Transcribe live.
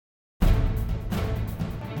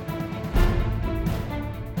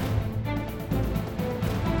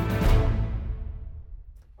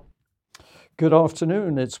Good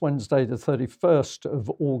afternoon. It's Wednesday, the 31st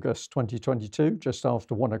of August 2022, just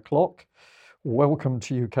after 1 o'clock. Welcome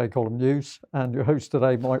to UK Column News, and your host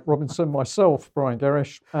today, Mike Robinson, myself, Brian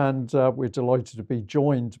Gerrish, and we're delighted to be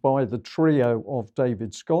joined by the trio of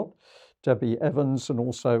David Scott, Debbie Evans, and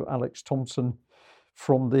also Alex Thompson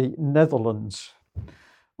from the Netherlands.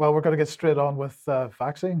 Well, we're going to get straight on with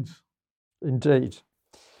vaccines. Indeed.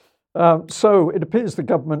 So it appears the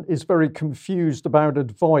government is very confused about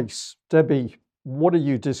advice. Debbie, what are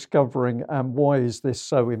you discovering and why is this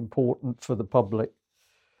so important for the public?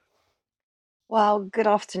 Well, good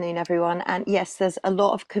afternoon, everyone. And yes, there's a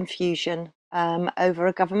lot of confusion over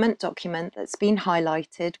a government document that's been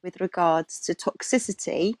highlighted with regards to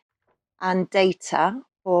toxicity and data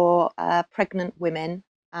for pregnant women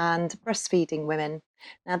and breastfeeding women.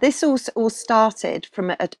 Now, this all started from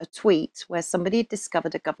a tweet where somebody had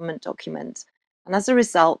discovered a government document. And as a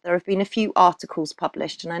result, there have been a few articles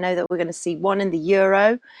published. And I know that we're going to see one in the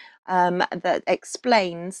Euro that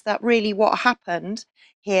explains that really what happened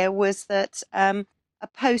here was that a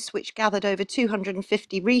post which gathered over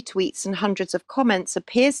 250 retweets and hundreds of comments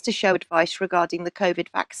appears to show advice regarding the COVID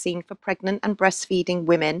vaccine for pregnant and breastfeeding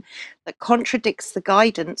women that contradicts the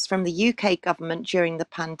guidance from the UK government during the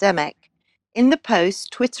pandemic. In the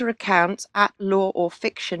post, Twitter account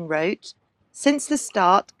 @LawOrFiction wrote, "Since the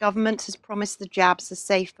start, government has promised the jabs are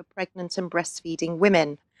safe for pregnant and breastfeeding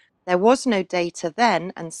women. There was no data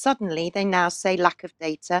then, and suddenly they now say lack of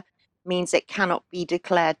data means it cannot be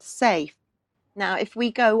declared safe." Now, if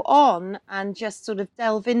we go on and just sort of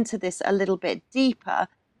delve into this a little bit deeper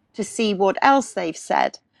to see what else they've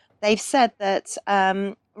said that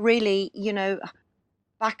really,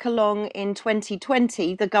 back along in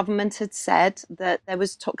 2020, the government had said that there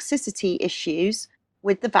was toxicity issues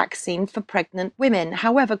with the vaccine for pregnant women.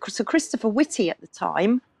 However, Sir Christopher Whitty at the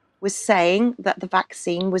time was saying that the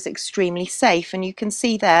vaccine was extremely safe. And you can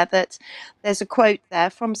see there that there's a quote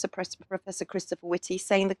there from Professor Christopher Whitty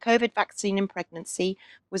saying the COVID vaccine in pregnancy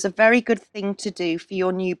was a very good thing to do for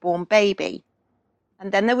your newborn baby.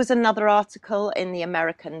 And then there was another article in the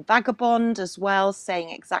American Vagabond as well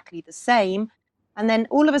saying exactly the same. And then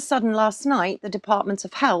all of a sudden last night, the Department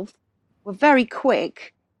of Health were very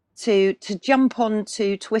quick to jump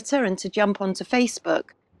onto Twitter and to jump onto Facebook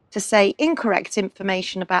to say incorrect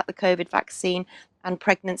information about the COVID vaccine and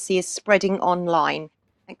pregnancy is spreading online.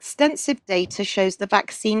 Extensive data shows the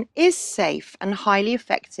vaccine is safe and highly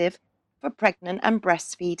effective for pregnant and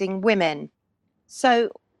breastfeeding women. So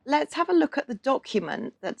let's have a look at the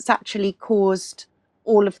document that's actually caused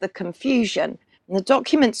all of the confusion. And the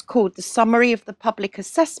document's called the Summary of the Public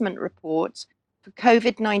Assessment Report for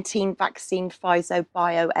COVID-19 Vaccine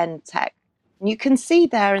Pfizer-BioNTech. And you can see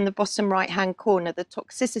there in the bottom right-hand corner the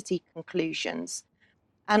toxicity conclusions.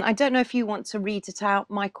 And I don't know if you want to read it out,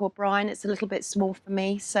 Mike or Brian. It's a little bit small for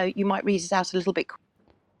me, so you might read it out a little bit.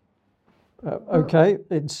 Okay,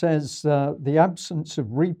 it says the absence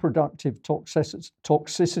of reproductive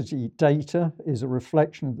toxicity data is a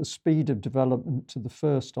reflection of the speed of development to the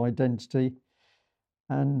first identity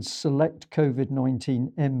and select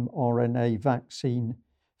COVID-19 mRNA vaccine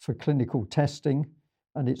for clinical testing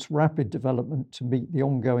and its rapid development to meet the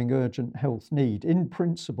ongoing urgent health need. In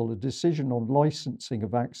principle, a decision on licensing a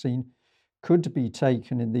vaccine could be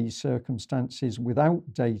taken in these circumstances without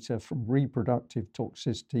data from reproductive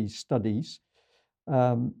toxicity studies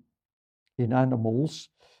in animals,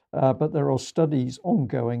 but there are studies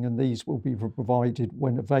ongoing and these will be provided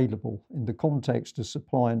when available. In the context of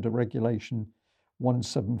supply under Regulation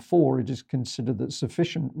 174, it is considered that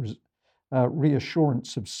sufficient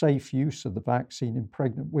reassurance of safe use of the vaccine in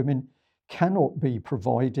pregnant women cannot be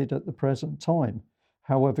provided at the present time.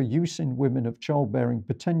 However, use in women of childbearing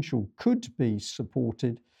potential could be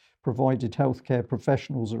supported, provided healthcare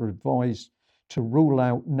professionals are advised to rule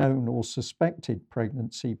out known or suspected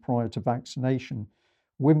pregnancy prior to vaccination.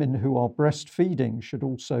 Women who are breastfeeding should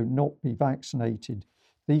also not be vaccinated.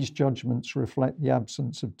 These judgments reflect the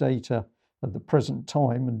absence of data at the present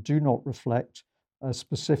time and do not reflect a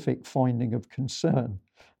specific finding of concern.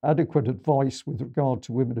 Adequate advice with regard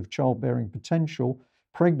to women of childbearing potential,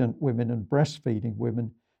 pregnant women and breastfeeding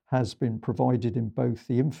women has been provided in both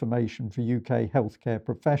the information for UK healthcare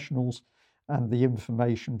professionals and the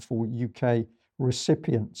information for UK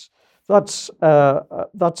recipients. That's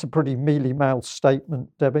a pretty mealy-mouthed statement,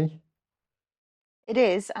 Debbie. It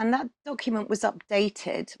is, and that document was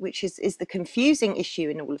updated, which is the confusing issue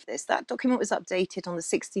in all of this. That document was updated on the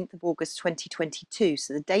 16th of August 2022,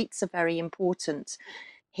 so the dates are very important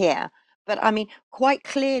here. But I mean, quite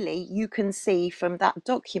clearly, you can see from that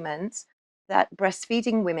document that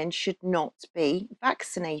breastfeeding women should not be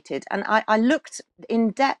vaccinated. And I looked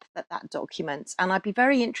in depth at that document, and I'd be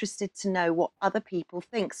very interested to know what other people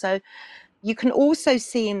think. So you can also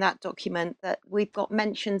see in that document that we've got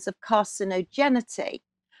mentions of carcinogenity,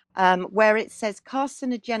 where it says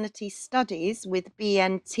carcinogenity studies with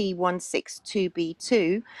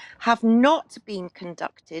BNT162b2 have not been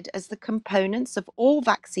conducted, as the components of all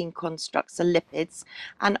vaccine constructs are lipids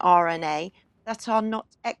and RNA that are not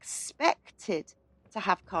expected to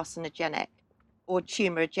have carcinogenic or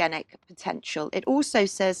tumorigenic potential. It also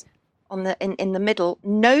says in the middle,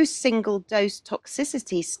 no single dose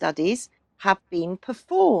toxicity studies have been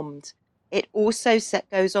performed. It also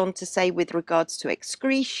goes on to say, with regards to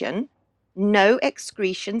excretion, no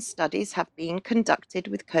excretion studies have been conducted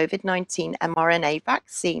with COVID-19 mRNA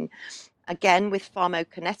vaccine. Again, with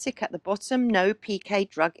pharmacokinetic at the bottom, no PK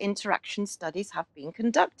drug interaction studies have been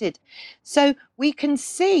conducted. So we can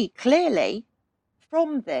see clearly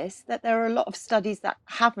from this that there are a lot of studies that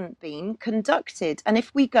haven't been conducted. And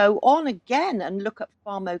if we go on again and look at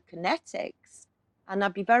pharmacokinetics, and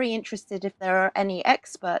I'd be very interested if there are any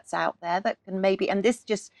experts out there that can maybe, and this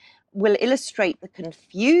just will illustrate the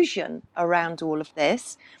confusion around all of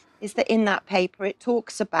this, is that in that paper it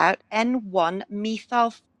talks about N1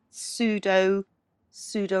 methyl pseudoridium.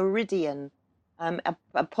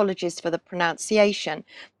 Apologies for the pronunciation.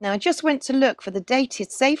 Now, I just went to look for the data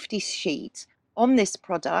safety sheet on this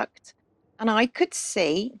product, and I could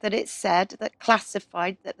see that it said that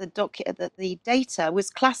classified that the data was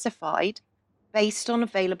classified based on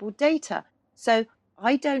available data. So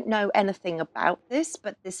I don't know anything about this,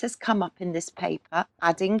 but this has come up in this paper,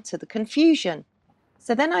 adding to the confusion.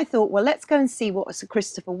 So then I thought, well, let's go and see what Sir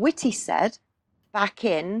Christopher Whitty said back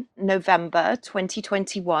in November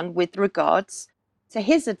 2021 with regards to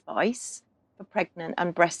his advice for pregnant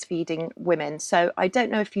and breastfeeding women. So I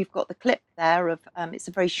don't know if you've got the clip there of, it's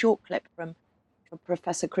a very short clip from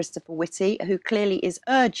Professor Christopher Whitty, who clearly is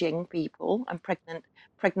urging people and pregnant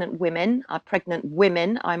women,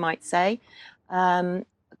 I might say,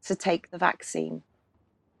 to take the vaccine.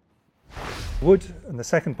 And the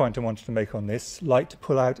second point I wanted to make on this, like to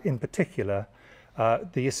pull out in particular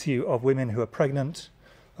the issue of women who are pregnant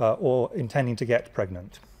or intending to get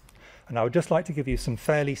pregnant. And I would just like to give you some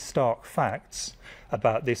fairly stark facts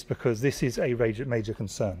about this, because this is a major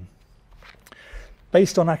concern.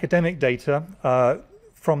 Based on academic data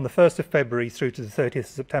from the 1st of February through to the 30th of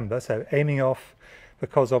September, so aiming off,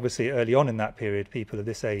 because obviously early on in that period people of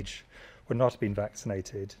this age were not being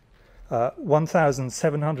vaccinated,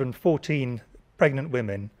 1,714 pregnant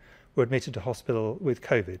women were admitted to hospital with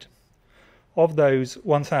COVID. Of those,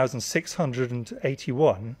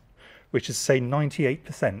 1,681, which is say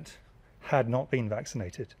 98%, had not been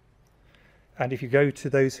vaccinated. And if you go to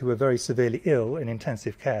those who were very severely ill in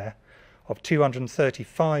intensive care, of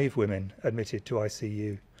 235 women admitted to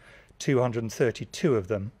ICU, 232 of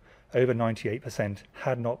them, over 98%,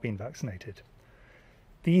 had not been vaccinated.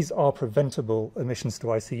 These are preventable admissions to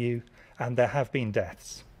ICU, and there have been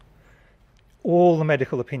deaths. All the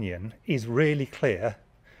medical opinion is really clear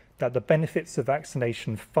that the benefits of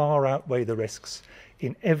vaccination far outweigh the risks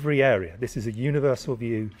in every area. This is a universal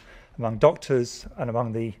view among doctors and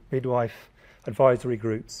among the midwife advisory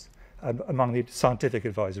groups and among the scientific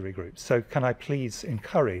advisory groups. So can I please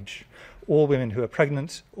encourage all women who are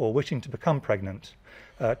pregnant or wishing to become pregnant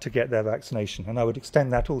to get their vaccination? And I would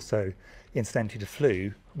extend that also incidentally to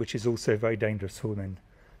flu, which is also very dangerous for women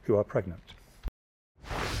who are pregnant.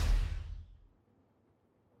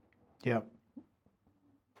 Yeah.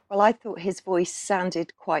 Well, I thought his voice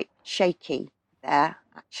sounded quite shaky there,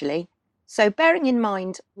 actually. So bearing in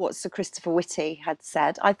mind what Sir Christopher Whitty had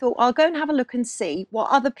said, I thought I'll go and have a look and see what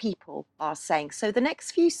other people are saying. So the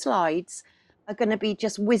next few slides are going to be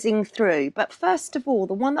just whizzing through. But first of all,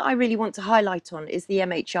 the one that I really want to highlight on is the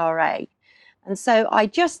MHRA. And so I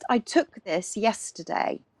took this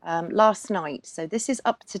yesterday, last night. So this is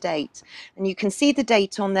up to date. And you can see the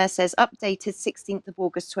date on there says updated 16th of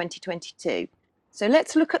August 2022. So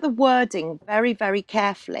let's look at the wording very, very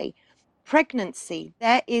carefully. Pregnancy,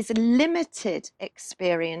 there is limited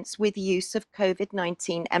experience with use of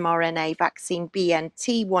COVID-19 mRNA vaccine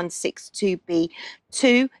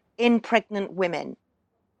BNT162b2 in pregnant women.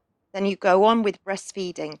 Then you go on with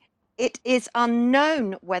breastfeeding. It is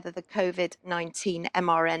unknown whether the COVID-19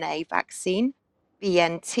 mRNA vaccine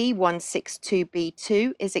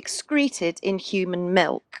BNT162b2 is excreted in human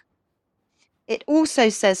milk. It also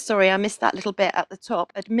says, sorry, I missed that little bit at the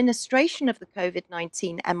top, administration of the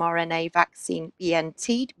COVID-19 mRNA vaccine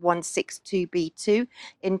BNT162b2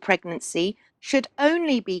 in pregnancy should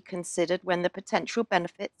only be considered when the potential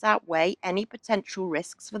benefits outweigh any potential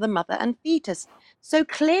risks for the mother and fetus. So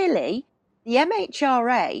clearly, the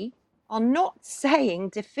MHRA are not saying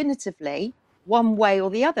definitively one way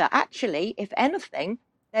or the other. Actually, if anything,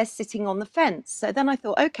 they're sitting on the fence. So then I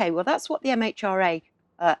thought, okay, well, that's what the MHRA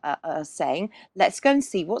are saying. Let's go and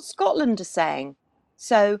see what Scotland are saying.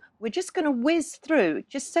 So we're just going to whiz through,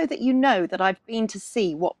 just so that you know that I've been to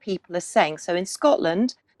see what people are saying. So in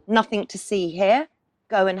Scotland, nothing to see here,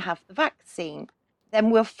 go and have the vaccine. Then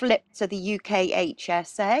we'll flip to the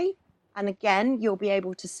UKHSA, and again, you'll be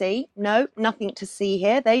able to see, no, nothing to see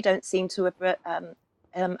here. They don't seem to have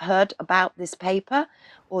heard about this paper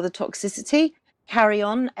or the toxicity. Carry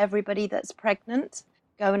on, everybody that's pregnant,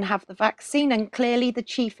 go and have the vaccine. And clearly the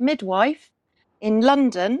chief midwife in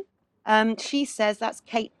London, she says, that's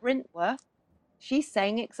Kate Brintworth, she's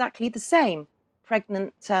saying exactly the same.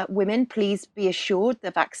 Pregnant women, please be assured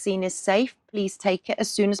the vaccine is safe. Please take it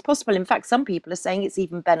as soon as possible. In fact, some people are saying it's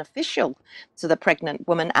even beneficial to the pregnant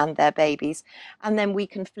woman and their babies. And then we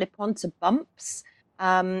can flip on to bumps.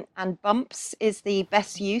 And bumps is the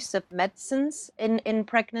best use of medicines in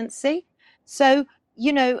pregnancy. So,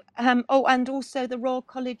 you know, and also the Royal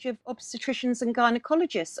College of Obstetricians and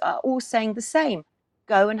Gynecologists are all saying the same.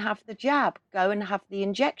 Go and have the jab, go and have the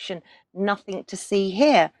injection. Nothing to see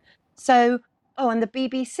here. So, oh, and the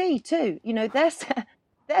BBC too, you know, they're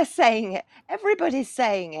saying it. Everybody's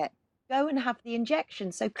saying it. Go and have the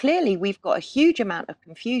injection. So clearly we've got a huge amount of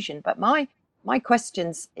confusion. But my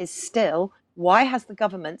questions is still, why has the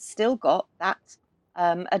government still got that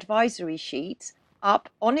advisory sheet up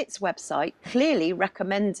on its website, clearly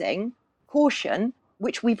recommending caution,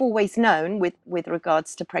 which we've always known with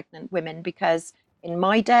regards to pregnant women, because in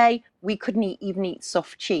my day, we couldn't even eat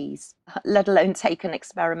soft cheese, let alone take an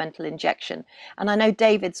experimental injection. And I know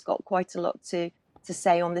David's got quite a lot to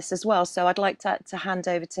say on this as well. So I'd like to hand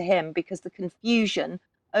over to him, because the confusion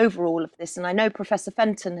over all of this, and I know Professor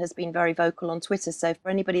Fenton has been very vocal on Twitter. So for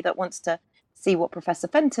anybody that wants to see what Professor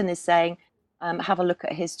Fenton is saying, have a look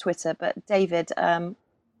at his Twitter. But David,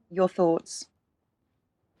 your thoughts?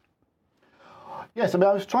 Yes, I mean,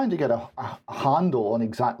 I was trying to get a handle on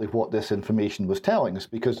exactly what this information was telling us,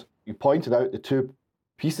 because you pointed out the two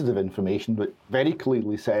pieces of information that very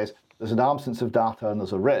clearly says there's an absence of data and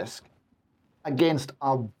there's a risk, against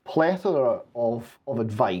a plethora of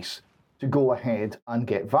advice to go ahead and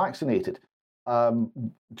get vaccinated.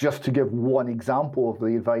 Just to give one example of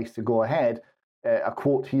the advice to go ahead, a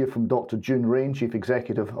quote here from Dr. June Rain, Chief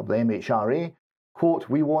Executive of the MHRA, quote,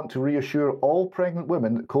 "We want to reassure all pregnant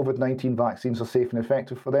women that COVID-19 vaccines are safe and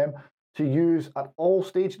effective for them to use at all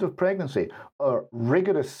stages of pregnancy. Our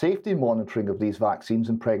rigorous safety monitoring of these vaccines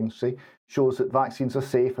in pregnancy shows that vaccines are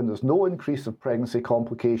safe and there's no increase of pregnancy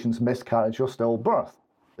complications, miscarriage or stillbirth.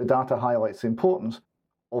 The data highlights the importance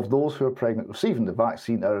of those who are pregnant receiving the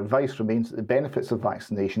vaccine. Our advice remains that the benefits of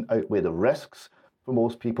vaccination outweigh the risks for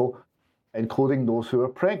most people, including those who are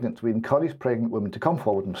pregnant. We encourage pregnant women to come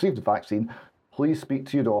forward and receive the vaccine. Please speak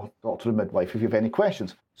to your doctor and midwife if you have any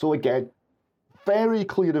questions." So again, very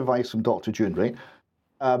clear advice from Dr. June, right?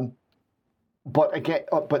 But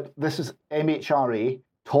this is MHRA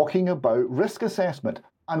talking about risk assessment,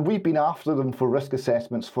 and we've been after them for risk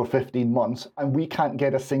assessments for 15 months, and we can't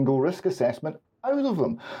get a single risk assessment out of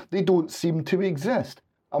them. They don't seem to exist,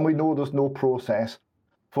 and we know there's no process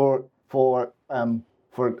for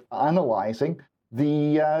analysing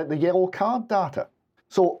the yellow card data.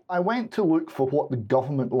 So I went to look for what the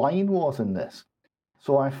government line was in this.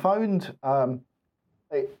 So I found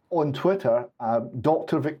on Twitter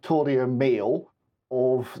Dr. Victoria Mail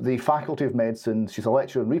of the Faculty of Medicine. She's a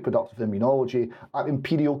lecturer in reproductive immunology at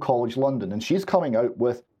Imperial College London, and she's coming out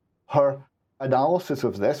with her analysis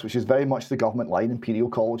of this, which is very much the government line. Imperial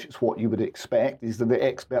College, it's what you would expect. These are the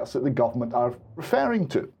experts that the government are referring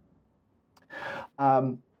to.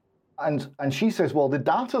 And she says, well, the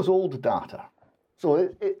data's old data. So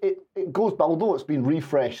it goes, but although it's been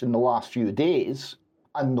refreshed in the last few days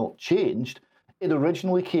and not changed, it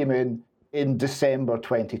originally came in December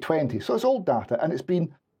 2020. So it's old data, and it's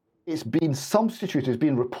been substituted, it's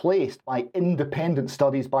been replaced by independent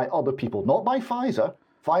studies by other people, not by Pfizer.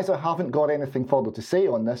 Pfizer haven't got anything further to say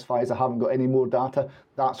on this. Pfizer haven't got any more data.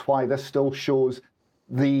 That's why this still shows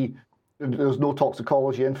there's no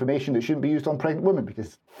toxicology information that shouldn't be used on pregnant women,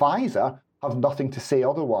 because Pfizer have nothing to say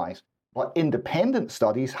otherwise. But independent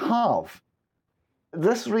studies have.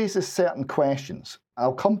 This raises certain questions.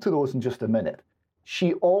 I'll come to those in just a minute.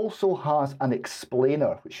 She also has an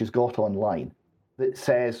explainer, which she's got online,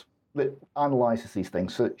 that analyses these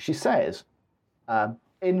things. So she says,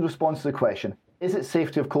 in response to the question, is it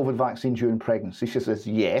safe to have COVID vaccine during pregnancy? She says,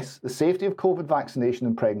 yes, the safety of COVID vaccination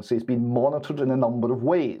in pregnancy has been monitored in a number of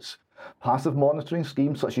ways. Passive monitoring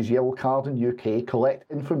schemes such as Yellow Card in UK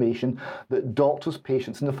collect information that doctors,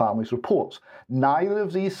 patients and the families reports. Neither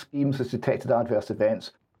of these schemes has detected adverse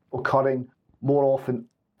events occurring more often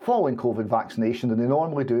following COVID vaccination than they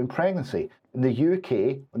normally do in pregnancy. In the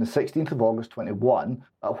UK, on the 16th of August 21,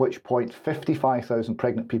 at which point 55,000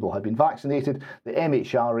 pregnant people had been vaccinated, the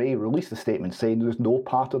MHRA released a statement saying there is no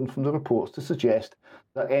pattern from the reports to suggest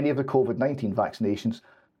that any of the COVID-19 vaccinations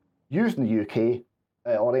used in the UK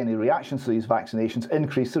or any reactions to these vaccinations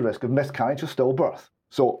increase the risk of miscarriage or stillbirth.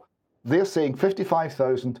 So they're saying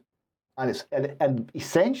 55,000, and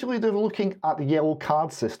essentially they're looking at the yellow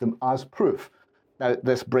card system as proof. Now,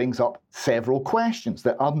 this brings up several questions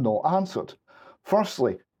that are not answered.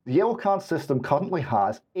 Firstly, the yellow card system currently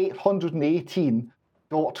has 818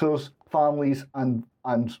 doctors, families, and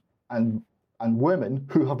women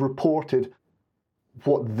who have reported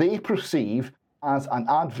what they perceive as an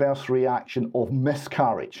adverse reaction of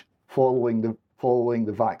miscarriage following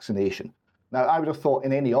the vaccination. Now, I would have thought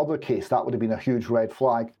in any other case that would have been a huge red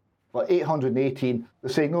flag, but 818, they're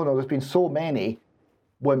saying, no, there's been so many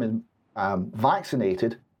women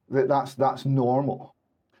vaccinated that's normal.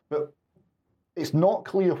 But it's not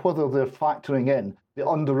clear whether they're factoring in the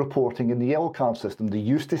underreporting in the yellow card system. They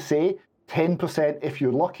used to say 10%, if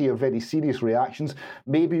you're lucky, of very serious reactions,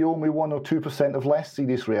 maybe only 1 or 2% of less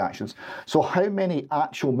serious reactions. So how many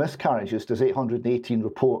actual miscarriages does 818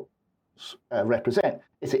 reports represent?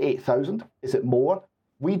 Is it 8,000? Is it more?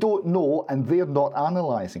 We don't know, and they're not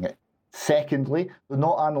analysing it. Secondly, they're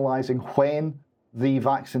not analysing when the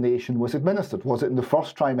vaccination was administered. Was it in the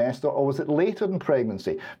first trimester or was it later in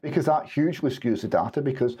pregnancy? Because that hugely skews the data,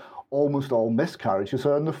 because almost all miscarriages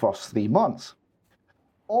are in the first 3 months.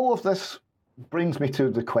 All of this brings me to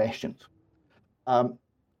the questions.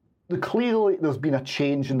 Clearly, there's been a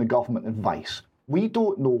change in the government advice. We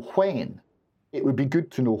don't know when. It would be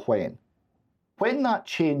good to know when. When that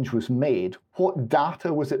change was made, what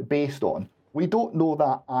data was it based on? We don't know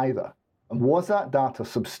that either. And was that data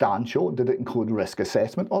substantial? Did it include risk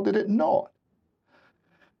assessment or did it not?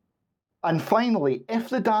 And finally, if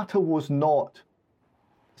the data was not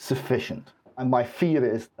sufficient, and my fear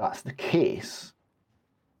is that's the case,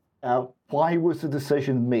 why was the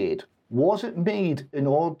decision made? Was it made in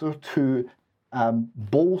order to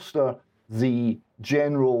bolster the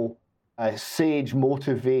general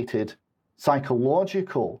SAGE-motivated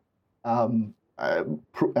psychological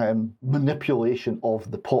manipulation of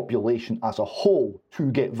the population as a whole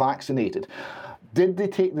to get vaccinated? Did they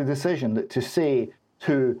take the decision to say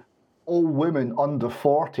to all women under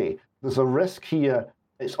 40, there's a risk here,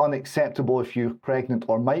 it's unacceptable if you're pregnant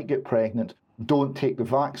or might get pregnant, don't take the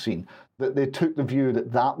vaccine? That they took the view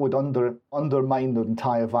that that would undermine the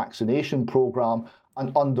entire vaccination program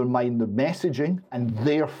and undermine the messaging, and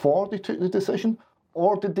therefore they took the decision?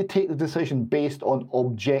 Or did they take the decision based on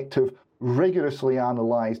objective, rigorously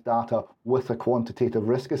analysed data with a quantitative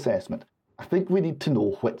risk assessment? I think we need to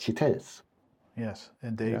know which it is. Yes,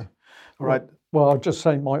 indeed. Yeah. All right. Well, I'll just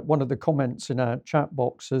say one of the comments in our chat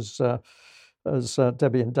box as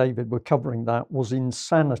Debbie and David were covering that was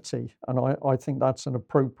insanity. And I think that's an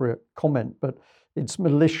appropriate comment, but it's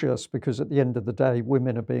malicious because at the end of the day,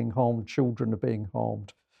 women are being harmed, children are being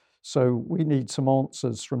harmed. So we need some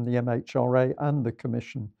answers from the MHRA and the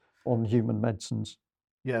Commission on Human Medicines.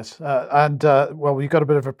 Yes, well, we got a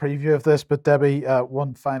bit of a preview of this, but Debbie,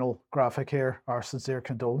 one final graphic here, our sincere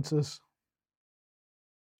condolences.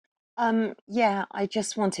 Yeah, I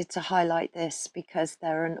just wanted to highlight this because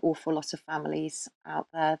there are an awful lot of families out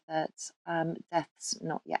there that death's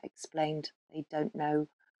not yet explained. They don't know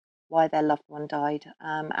why their loved one died.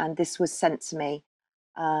 And this was sent to me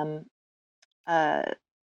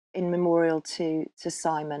in memorial to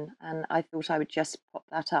Simon, and I thought I would just pop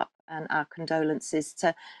that up, and our condolences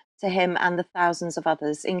to him and the thousands of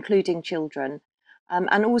others, including children.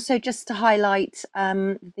 And also just to highlight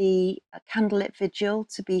the candlelit vigil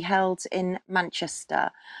to be held in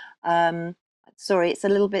Manchester. Sorry, it's a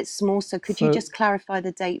little bit small, so could you just clarify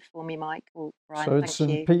the date for me, Mike or Brian? So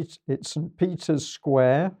it's St. Peter's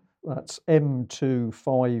Square, that's M2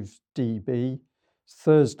 5DB,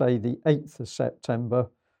 Thursday the 8th of September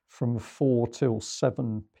from 4 till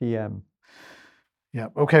 7 p.m. Yeah.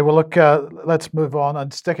 Okay. Well, look, let's move on.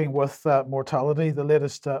 And sticking with mortality, the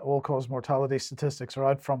latest all-cause mortality statistics are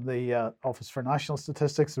out from the Office for National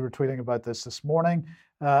Statistics. They were tweeting about this morning.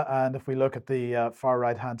 And if we look at the far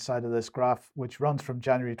right-hand side of this graph, which runs from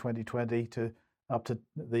January 2020 to up to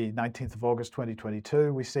the 19th of August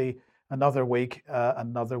 2022, we see another week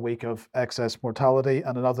of excess mortality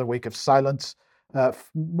and another week of silence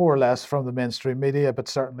more or less from the mainstream media, but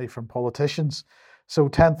certainly from politicians. So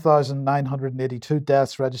 10,982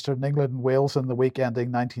 deaths registered in England and Wales in the week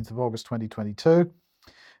ending 19th of August 2022.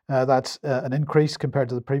 That's an increase compared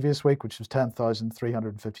to the previous week, which was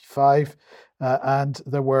 10,355. And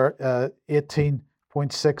there were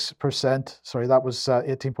 18.6%, sorry, that was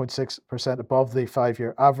 18.6% above the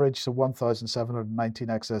 5-year average, so 1,719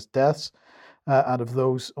 excess deaths. And of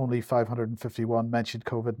those, only 551 mentioned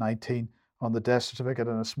COVID-19 on the death certificate,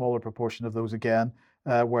 and a smaller proportion of those again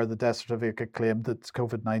where the death certificate claimed that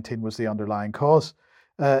COVID-19 was the underlying cause.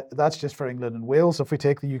 That's just for England and Wales. If we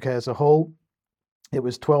take the UK as a whole, it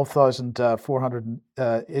was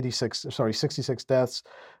 66 deaths,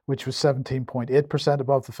 which was 17.8%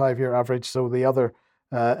 above the 5-year average. So the other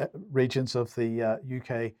regions of the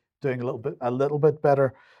UK doing a little bit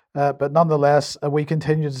better. But nonetheless, we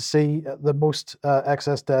continue to see the most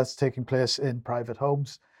excess deaths taking place in private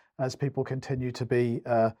homes as people continue to be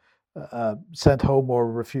sent home or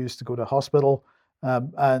refuse to go to hospital.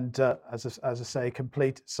 And as I say,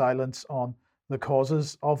 complete silence on the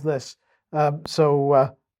causes of this.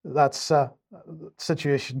 So that's the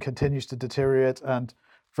situation continues to deteriorate, and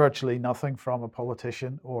virtually nothing from a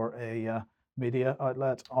politician or a media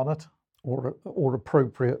outlet on it. Or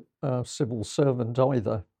appropriate civil servant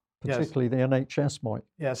either, particularly the NHS might.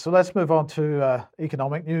 Yeah, so let's move on to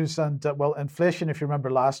economic news. And well, inflation, if you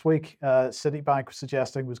remember last week, Citibank was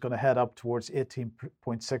suggesting was going to head up towards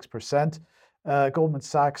 18.6%. Goldman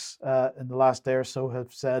Sachs in the last day or so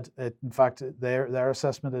have said, in fact, their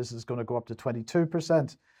assessment is going to go up to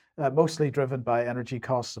 22%, mostly driven by energy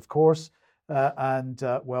costs, of course.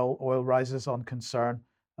 Well, oil rises on concern.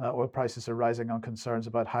 Oil prices are rising on concerns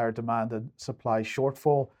about higher demand and supply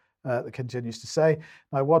shortfall, that continues to say.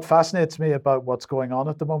 Now, what fascinates me about what's going on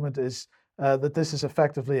at the moment is that this is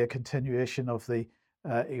effectively a continuation of the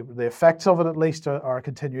effects of it, at least, are a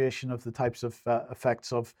continuation of the types of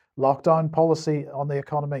effects of lockdown policy on the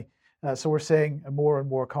economy. So we're seeing more and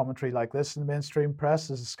more commentary like this in the mainstream press.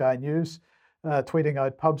 This is Sky News tweeting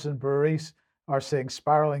out pubs and breweries are seeing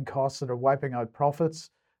spiraling costs that are wiping out profits.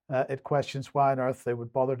 It questions why on earth they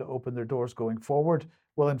would bother to open their doors going forward.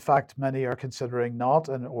 Well, in fact, many are considering not,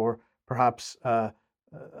 or perhaps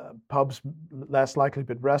pubs less likely,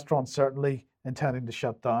 but restaurants certainly intending to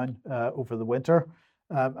shut down over the winter.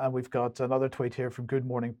 And we've got another tweet here from Good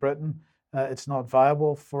Morning Britain. It's not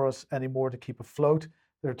viable for us anymore to keep afloat.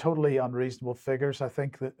 They're totally unreasonable figures. I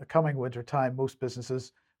think that the coming winter time, most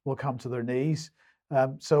businesses will come to their knees.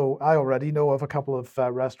 So I already know of a couple of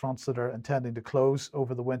restaurants that are intending to close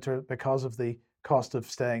over the winter because of the cost of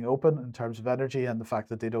staying open in terms of energy and the fact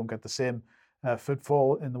that they don't get the same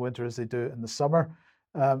footfall in the winter as they do in the summer.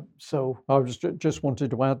 So I was just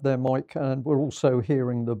wanted to add there, Mike, and we're also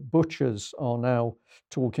hearing the butchers are now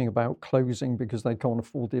talking about closing because they can't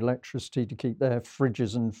afford the electricity to keep their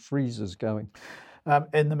fridges and freezers going.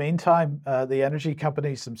 In the meantime, the energy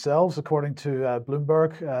companies themselves, according to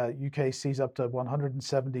Bloomberg, UK sees up to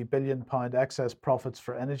 £170 billion excess profits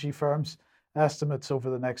for energy firms. Estimates over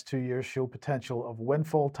the next 2 years show potential of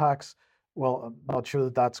windfall tax. Well, I'm not sure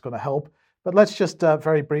that that's going to help. But let's just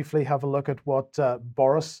very briefly have a look at what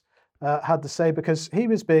Boris had to say, because he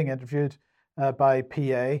was being interviewed by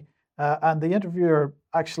PA, and the interviewer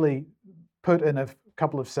actually put in a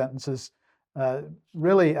couple of sentences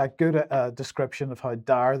really a good description of how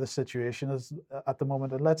dire the situation is at the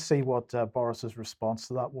moment. And let's see what Boris's response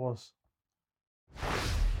to that was.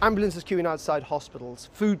 Ambulances queuing outside hospitals,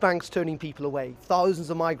 food banks turning people away, thousands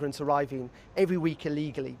of migrants arriving every week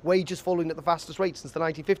illegally, wages falling at the fastest rate since the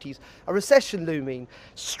 1950s, a recession looming,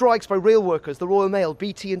 strikes by rail workers, the Royal Mail,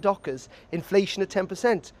 BT and Dockers, inflation at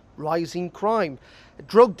 10%, rising crime,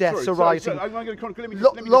 drug deaths are rising,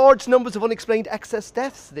 large numbers of unexplained excess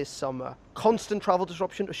deaths this summer, constant travel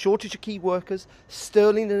disruption, a shortage of key workers,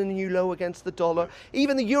 sterling at a new low against the dollar.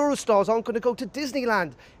 Even the Eurostars aren't going to go to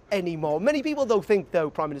Disneyland anymore. Many people, though, think,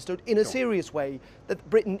 Prime Minister, in a serious way, that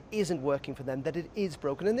Britain isn't working for them, that it is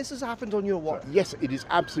broken. And this has happened on your watch. Yes, it is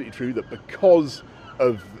absolutely true that because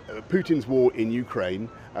of Putin's war in Ukraine,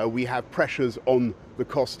 we have pressures on the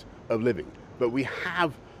cost of living. But we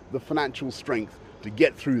have the financial strength to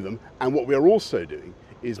get through them. And what we are also doing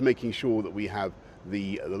is making sure that we have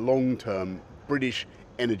the long-term British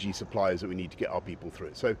energy supplies that we need to get our people through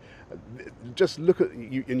it. So just look at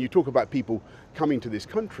you, and you talk about people coming to this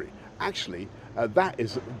country. Actually, that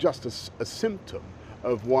is just a symptom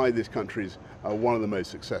of why this country is one of the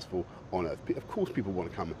most successful on earth. Of course people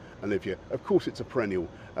want to come and live here. Of course it's a perennial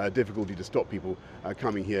difficulty to stop people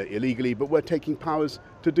coming here illegally, but we're taking powers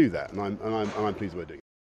to do that, and I'm pleased we're doing it.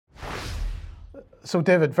 So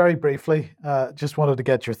David, very briefly, just wanted to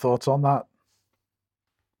get your thoughts on that.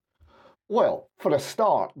 Well, for a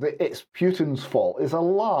start, it's Putin's fault is a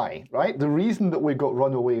lie, right? The reason that we've got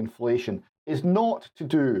runaway inflation is not to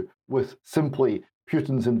do with simply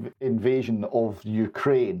Putin's invasion of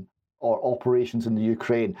Ukraine or operations in the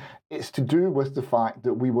Ukraine. It's to do with the fact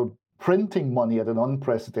that we were printing money at an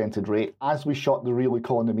unprecedented rate as we shut the real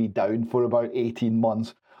economy down for about 18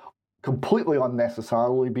 months, completely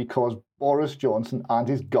unnecessarily, because Boris Johnson and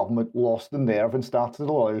his government lost the nerve and started to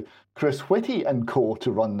allow Chris Whitty and co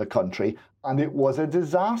to run the country, and it was a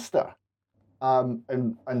disaster.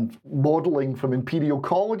 And modelling from Imperial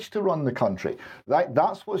College to run the country.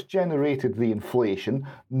 That's what's generated the inflation,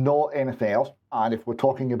 not anything else. And if we're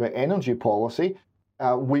talking about energy policy,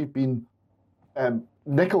 we've been,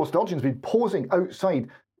 Nicola Sturgeon's been posing outside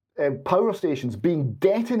power stations being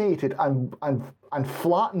detonated and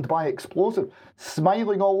flattened by explosive,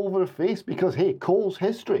 smiling all over her face because, hey, coal's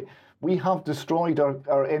history. We have destroyed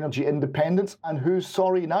our energy independence, and who's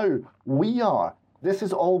sorry now? We are. This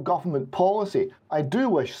is all government policy. I do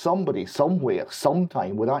wish somebody, somewhere,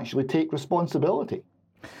 sometime would actually take responsibility.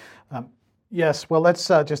 Yes, well, let's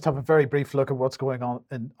just have a very brief look at what's going on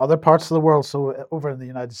in other parts of the world. So over in the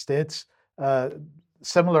United States,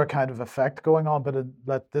 similar kind of effect going on,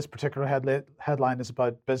 but this particular headline is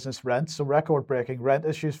about business rent. So record-breaking rent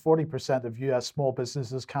issues, 40% of US small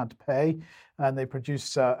businesses can't pay. And they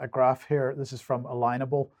produce a graph here. This is from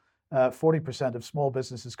Alignable. 40% of small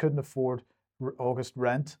businesses couldn't afford August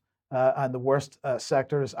rent. And the worst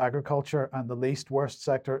sector is agriculture, and the least worst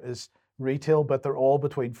sector is retail, but they're all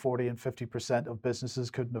between 40 and 50% of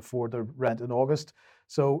businesses couldn't afford their rent in August.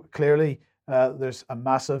 So clearly, there's a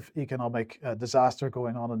massive economic disaster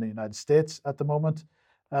going on in the United States at the moment.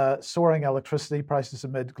 Soaring electricity prices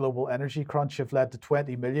amid global energy crunch have led to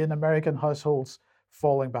 20 million American households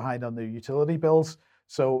falling behind on their utility bills.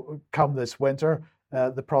 So come this winter,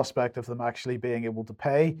 the prospect of them actually being able to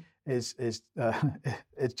pay is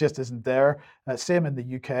it just isn't there. Same in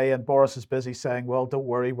the UK, and Boris is busy saying, well, don't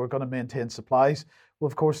worry, we're going to maintain supplies. Well,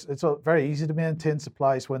 of course, it's very easy to maintain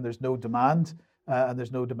supplies when there's no demand, and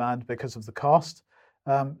there's no demand because of the cost.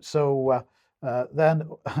 Then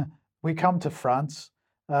we come to France,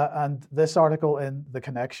 and this article in The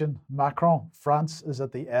Connection, Macron, France is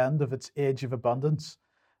at the end of its age of abundance.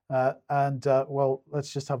 Well,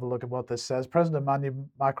 let's just have a look at what this says. President Emmanuel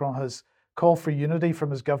Macron has called for unity from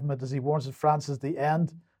his government as he warns that France is the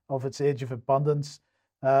end of its age of abundance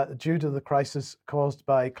due to the crisis caused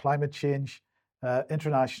by climate change,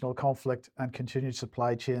 international conflict, and continued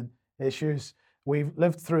supply chain issues. We've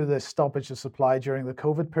lived through this stoppage of supply during the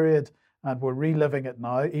COVID period, and we're reliving it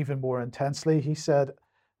now even more intensely. He said,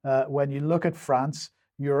 when you look at France,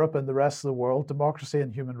 Europe, and the rest of the world, democracy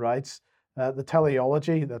and human rights, the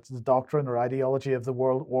teleology, that's the doctrine or ideology of the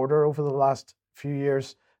world order over the last few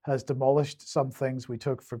years, has demolished some things we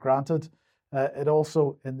took for granted. It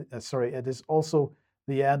is also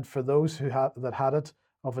the end for those that had it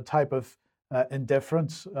of a type of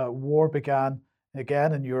indifference. War began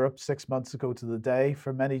again in Europe 6 months ago to the day.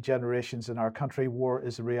 For many generations in our country, war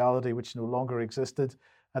is a reality which no longer existed.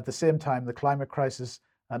 At the same time, the climate crisis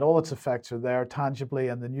and all its effects are there tangibly,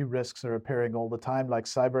 and the new risks are appearing all the time, like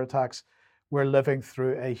cyber attacks. We're living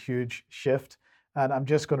through a huge shift. And I'm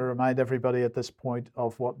just going to remind everybody at this point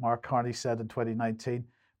of what Mark Carney said in 2019.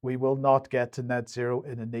 We will not get to net zero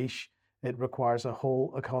in a niche. It requires a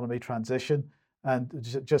whole economy transition. And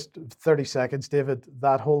just 30 seconds, David,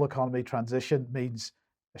 that whole economy transition means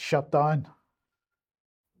a shutdown.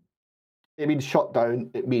 It means shutdown.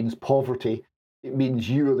 It means poverty. It means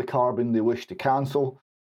you are the carbon they wish to cancel.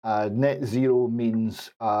 Net zero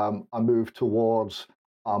means a move towards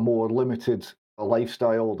a more limited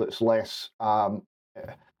lifestyle that's less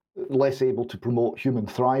able to promote human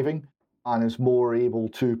thriving and is more able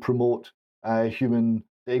to promote human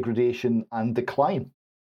degradation and decline.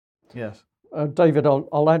 Yes. David,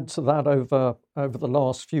 I'll add to that over the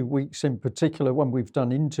last few weeks, in particular, when we've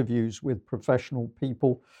done interviews with professional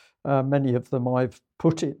people, many of them I've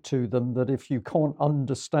put it to them that if you can't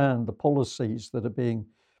understand the policies that are being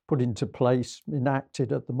put into place,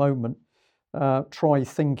 enacted at the moment, try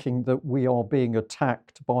thinking that we are being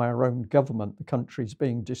attacked by our own government. The country's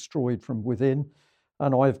being destroyed from within.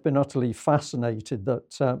 And I've been utterly fascinated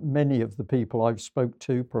that many of the people I've spoke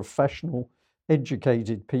to, professional,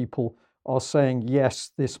 educated people, are saying,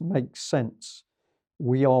 yes, this makes sense.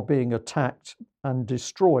 We are being attacked and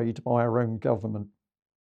destroyed by our own government.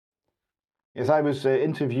 Yes, I was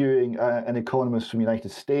interviewing an economist from the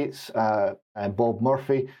United States, Bob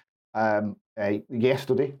Murphy,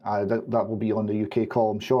 yesterday. That will be on the UK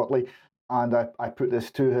column shortly. And I put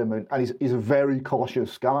this to him, and he's a very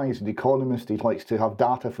cautious guy. He's an economist. He likes to have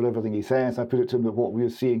data for everything he says. I put it to him that what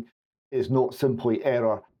we're seeing is not simply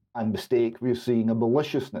error and mistake. We're seeing a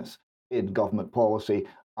maliciousness in government policy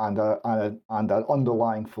and an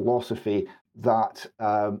underlying philosophy that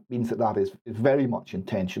means that is very much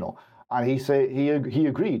intentional. And he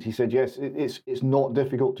agreed. He said, yes, it's not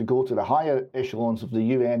difficult to go to the higher echelons of the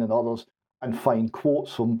UN and others and find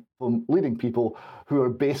quotes from leading people who are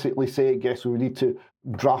basically saying, yes, we need to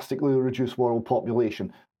drastically reduce world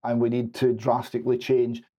population and we need to drastically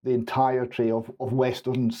change the entirety of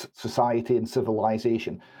Western society and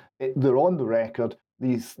civilization. They're on the record.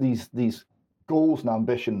 These goals and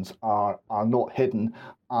ambitions are not hidden,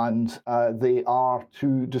 and they are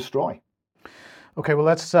to destroy. Okay, well,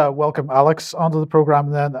 let's welcome Alex onto the program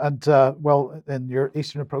then. And well, in your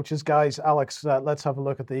Eastern approaches, guys, Alex, let's have a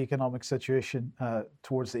look at the economic situation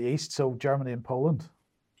towards the east. So Germany and Poland.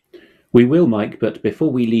 We will, Mike, but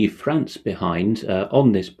before we leave France behind,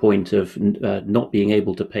 on this point of not being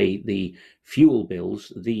able to pay the fuel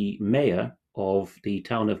bills, the mayor of the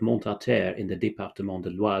town of Montarter in the Département de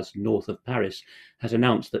l'Oise, north of Paris, has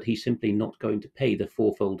announced that he's simply not going to pay the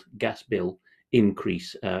fourfold gas bill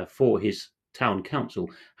increase for his town council.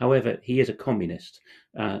 However, he is a communist,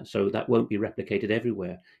 so that won't be replicated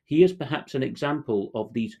everywhere. He is perhaps an example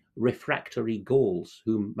of these refractory Gauls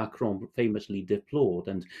whom Macron famously deplored.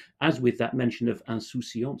 And as with that mention of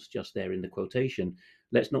insouciance just there in the quotation,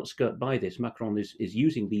 let's not skirt by this. Macron is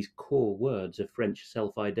using these core words of French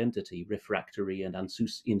self-identity, refractory and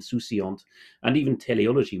insouciant, and even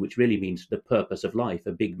teleology, which really means the purpose of life,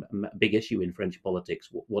 a big issue in French politics.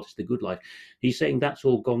 What is the good life? He's saying that's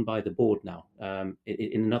all gone by the board now.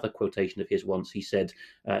 In another quotation of his once, he said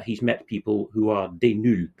he's met people who are des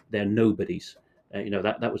nuls, they're nobodies.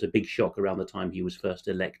 That was a big shock around the time he was first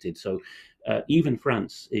elected. So even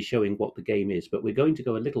France is showing what the game is. But we're going to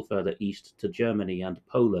go a little further east to Germany and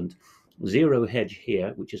Poland. Zero Hedge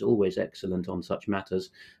here, which is always excellent on such matters,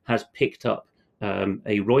 has picked up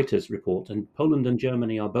a Reuters report, and Poland and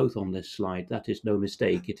Germany are both on this slide. That is no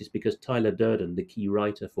mistake. It is because Tyler Durden, the key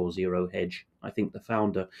writer for Zero Hedge, I think the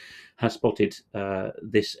founder, has spotted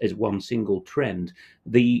this as one single trend.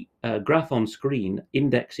 The graph on screen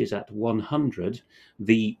indexes at 100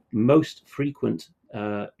 the most frequent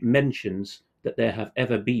mentions that there have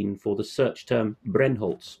ever been for the search term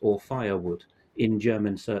Brennholz or firewood in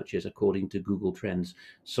German searches, according to Google Trends.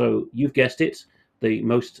 So you've guessed it, the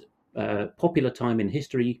most popular time in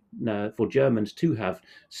history for Germans to have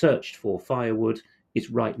searched for firewood is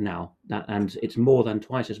right now, and it's more than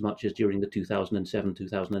twice as much as during the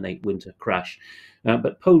 2007-2008 winter crash.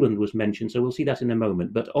 But Poland was mentioned, so we'll see that in a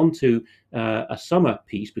moment. But on to a summer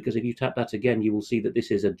piece, because if you tap that again, you will see that this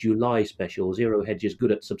is a July special. Zero Hedge is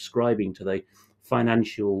good at subscribing to the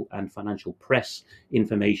financial and financial press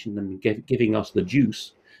information and giving us the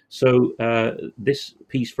juice. So this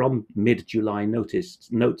piece from mid-July notes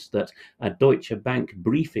that a Deutsche Bank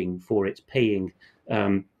briefing for its paying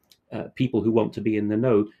people who want to be in the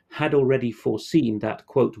know had already foreseen that,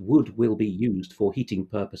 quote, wood will be used for heating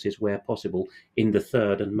purposes where possible in the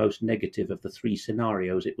third and most negative of the three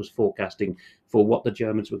scenarios it was forecasting for what the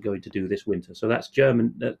Germans were going to do this winter. So that's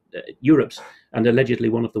Europe's and allegedly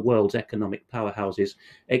one of the world's economic powerhouses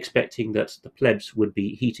expecting that the plebs would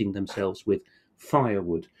be heating themselves with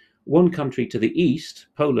firewood. One country to the east,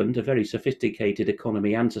 Poland, a very sophisticated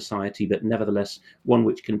economy and society, but nevertheless one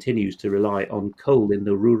which continues to rely on coal in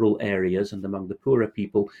the rural areas and among the poorer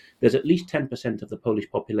people. There's at least 10% of the Polish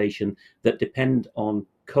population that depend on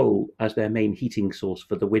coal as their main heating source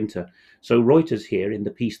for the winter. So Reuters here, in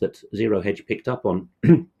the piece that Zero Hedge picked up on,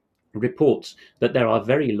 reports that there are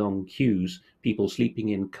very long queues, people sleeping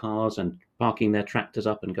in cars and parking their tractors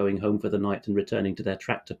up and going home for the night and returning to their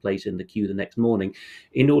tractor place in the queue the next morning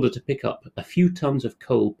in order to pick up a few tons of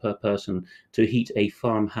coal per person to heat a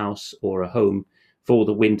farmhouse or a home for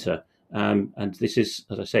the winter. And this is,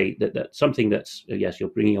 as I say, that something that's, yes, you're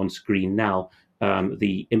bringing on screen now,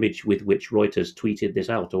 the image with which Reuters tweeted this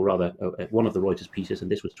out, or rather one of the Reuters pieces, and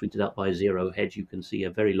this was tweeted out by Zero Hedge. You can see a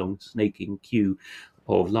very long snaking queue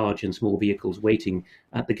of large and small vehicles waiting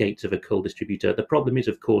at the gates of a coal distributor. The problem is,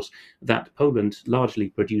 of course, that Poland largely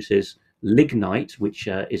produces lignite, which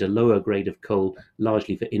is a lower grade of coal,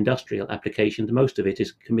 largely for industrial applications. Most of it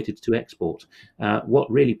is committed to export.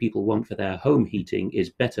 What really people want for their home heating is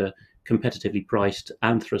better, competitively priced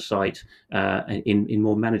anthracite in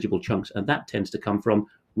more manageable chunks, and that tends to come from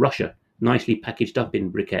Russia. nicely packaged up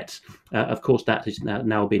in briquettes. Of course, that has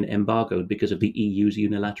now been embargoed because of the EU's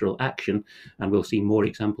unilateral action, and we'll see more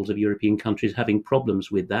examples of European countries having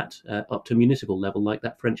problems with that up to municipal level, like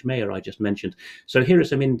that French mayor I just mentioned. So here are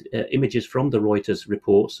some images from the Reuters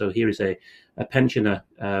report. So here is a pensioner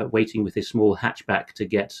waiting with his small hatchback to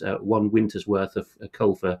get one winter's worth of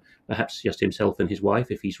coal for perhaps just himself and his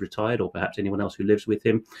wife if he's retired, or perhaps anyone else who lives with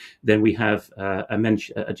him. Then we have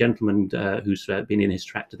a gentleman who's been in his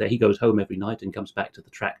tractor there. He goes home every night and comes back to the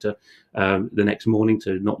tractor the next morning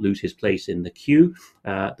to not lose his place in the queue.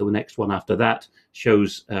 The next one after that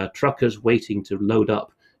shows truckers waiting to load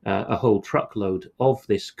up a whole truckload of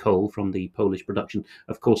this coal from the Polish production.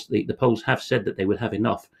 Of course, the Poles have said that they would have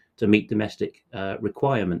enough to meet domestic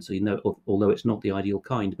requirements, although it's not the ideal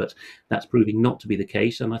kind, but that's proving not to be the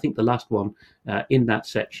case. And I think the last one in that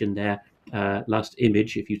section there, last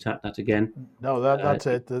image, if you tap that again. No, that's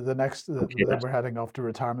it. The next, okay, we're heading off to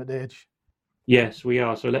retirement age. Yes, we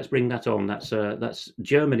are. So let's bring that on. That's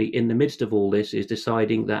Germany in the midst of all this is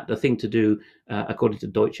deciding that the thing to do, according to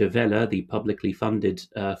Deutsche Welle, the publicly funded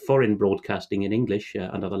foreign broadcasting in English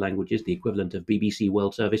and other languages, the equivalent of BBC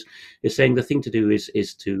World Service, is saying the thing to do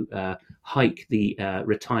is to hike the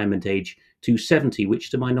retirement age to 70, which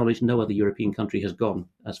to my knowledge no other European country has gone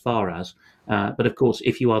as far as. But of course,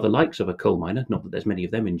 if you are the likes of a coal miner, not that there's many of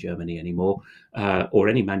them in Germany anymore, or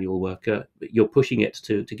any manual worker, you're pushing it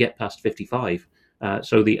to get past 55.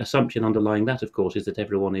 So the assumption underlying that, of course, is that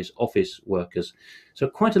everyone is office workers. So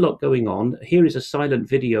quite a lot going on. Here is a silent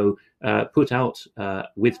video put out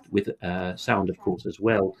with sound, of course, as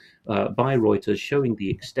well, by Reuters, showing the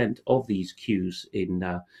extent of these queues in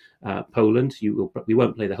Poland. We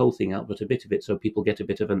won't play the whole thing out, but a bit of it, so people get a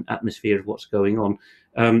bit of an atmosphere of what's going on.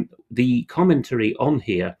 The commentary on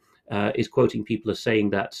here is quoting people as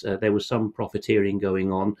saying that there was some profiteering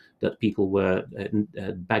going on, that people were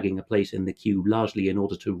bagging a place in the queue largely in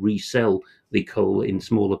order to resell the coal in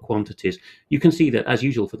smaller quantities. You can see that, as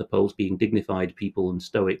usual for the Poles, being dignified people and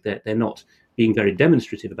stoic, they're not being very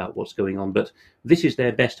demonstrative about what's going on, but this is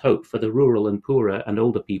their best hope for the rural and poorer and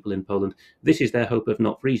older people in Poland. This is their hope of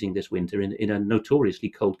not freezing this winter in a notoriously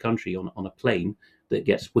cold country on a plain that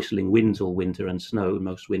gets whistling winds all winter and snow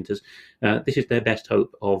most winters. This is their best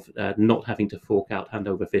hope of not having to fork out hand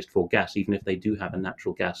over fist for gas, even if they do have a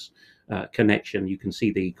natural gas connection. You can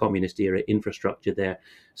see the communist era infrastructure there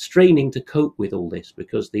straining to cope with all this,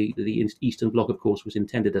 because the Eastern Bloc, of course, was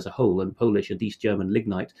intended as a whole, and Polish and East German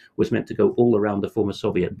lignite was meant to go all around the former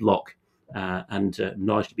Soviet bloc. And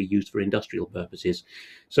largely be used for industrial purposes.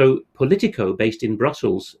 So Politico, based in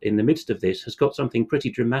Brussels, in the midst of this, has got something pretty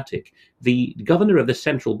dramatic. The governor of the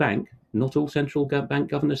central bank, not all central bank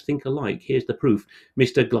governors think alike, here's the proof,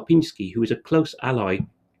 Mr. Glapiński, who is a close ally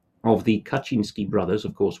of the Kaczynski brothers,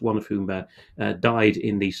 of course, one of whom died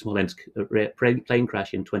in the Smolensk plane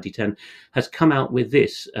crash in 2010, has come out with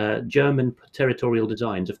this. German territorial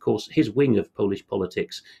designs. Of course, his wing of Polish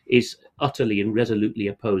politics is utterly and resolutely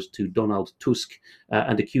opposed to Donald Tusk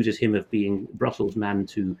and accuses him of being Brussels' man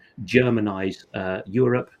to Germanize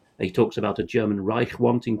Europe. He talks about a German Reich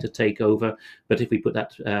wanting to take over, but if we put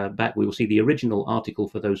that back, we will see the original article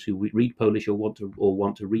for those who read Polish or want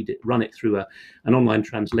to read it, run it through an online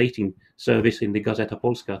translating service in the Gazeta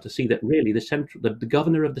Polska to see that really the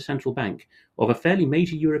governor of the central bank of a fairly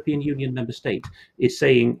major European Union member state is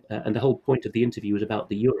saying, and the whole point of the interview is about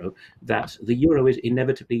the euro, that the euro is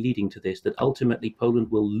inevitably leading to this, that ultimately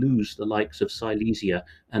Poland will lose the likes of Silesia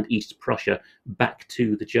and East Prussia back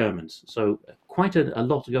to the Germans. So quite a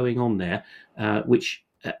lot going on there, which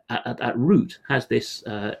at root has this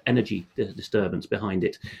energy disturbance behind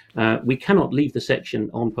it. We cannot leave the section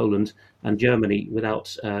on Poland and Germany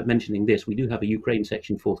without mentioning this. We do have a Ukraine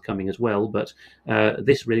section forthcoming as well, but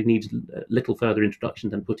this really needs little further introduction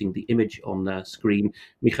than putting the image on the screen.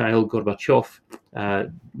 Mikhail Gorbachev,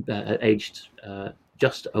 aged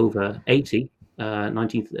just over 80,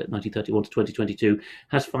 1931 to 2022,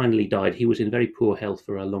 has finally died. He was in very poor health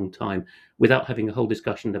for a long time. Without having a whole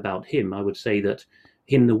discussion about him, I would say that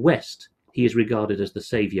in the West, he is regarded as the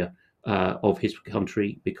savior of his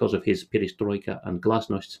country because of his perestroika and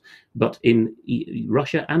glasnost. But in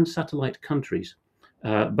Russia and satellite countries,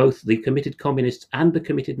 both the committed communists and the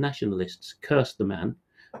committed nationalists curse the man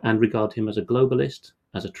and regard him as a globalist,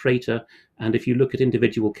 as a traitor. And if you look at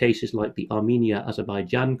individual cases like the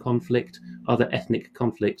Armenia-Azerbaijan conflict, other ethnic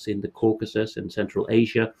conflicts in the Caucasus and Central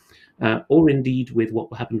Asia, or indeed with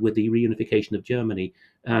what happened with the reunification of Germany,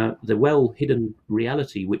 the well-hidden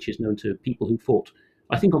reality which is known to people who fought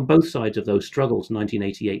I think on both sides of those struggles,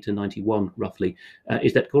 1988 to 91 roughly,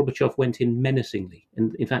 is that Gorbachev went in menacingly.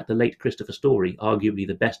 And in fact, the late Christopher Story, arguably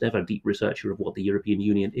the best ever deep researcher of what the European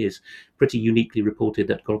Union is, pretty uniquely reported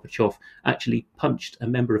that Gorbachev actually punched a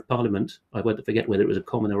member of parliament, I won't forget whether it was a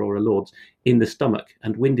commoner or a lord's, in the stomach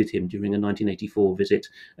and winded him during a 1984 visit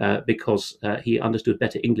because he understood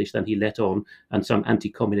better English than he let on, and some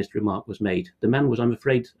anti-communist remark was made. The man was, I'm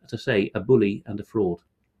afraid to say, a bully and a fraud.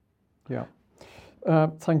 Yeah.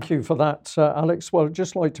 Thank you for that, Alex. Well, I'd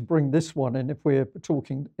just like to bring this one in if we're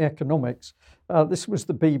talking economics. This was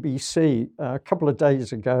the BBC a couple of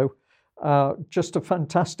days ago. Just a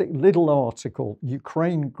fantastic little article.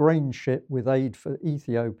 Ukraine grain ship with aid for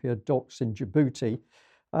Ethiopia docks in Djibouti.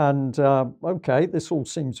 And okay, this all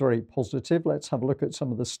seems very positive. Let's have a look at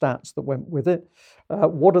some of the stats that went with it.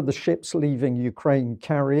 What are the ships leaving Ukraine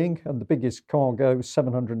carrying? And the biggest cargo,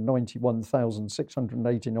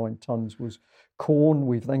 791,689 tons, was corn.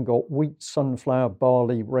 We've then got wheat, sunflower,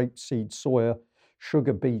 barley, rapeseed, soya,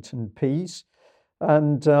 sugar beet, and peas.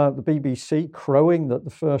 And the BBC crowing that the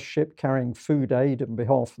first ship carrying food aid on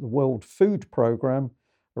behalf of the World Food Programme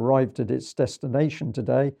arrived at its destination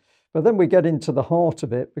today. But then we get into the heart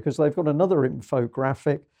of it because they've got another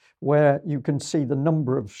infographic where you can see the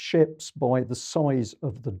number of ships by the size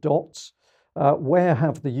of the dots. Where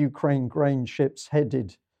have the Ukraine grain ships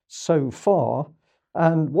headed so far?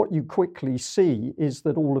 And what you quickly see is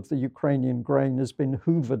that all of the Ukrainian grain has been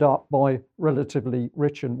hoovered up by relatively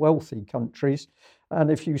rich and wealthy countries. And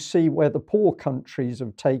if you see where the poor countries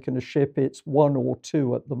have taken a ship, it's one or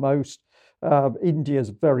two at the most. India is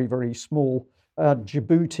very, very small.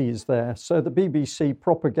 Djibouti is there. So the BBC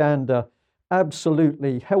propaganda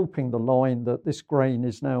absolutely helping the line that this grain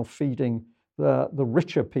is now feeding the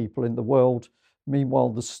richer people in the world.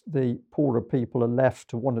 Meanwhile, the poorer people are left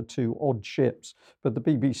to one or two odd ships. But the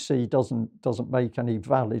BBC doesn't make any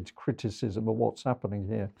valid criticism of what's happening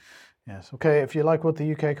here. Yes. Okay. If you like what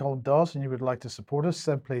the UK Column does and you would like to support us,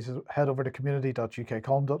 then please head over to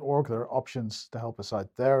community.ukcolumn.org. There are options to help us out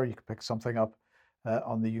there. You can pick something up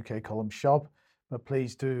on the UK Column shop. But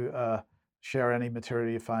please do share any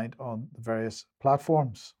material you find on the various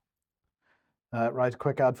platforms. Right,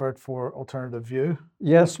 quick advert for Alternative View.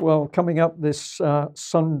 Yes, well, coming up this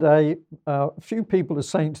Sunday, a few people are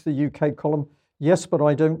saying to the UK Column, yes, but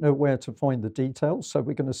I don't know where to find the details. So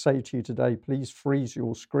we're going to say to you today, please freeze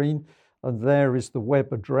your screen. And there is the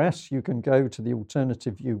web address. You can go to the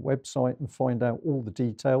Alternative View website and find out all the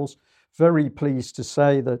details. Very pleased to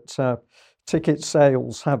say that ticket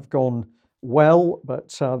sales have gone well,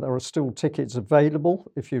 but there are still tickets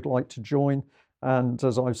available if you'd like to join. And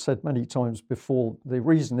as I've said many times before, the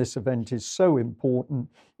reason this event is so important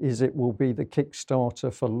is it will be the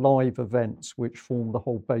Kickstarter for live events, which form the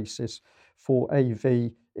whole basis for AV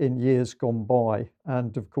in years gone by.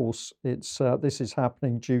 And of course, this is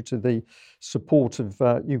happening due to the support of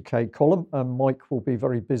UK Column. And Mike will be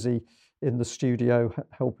very busy in the studio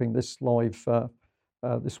helping this live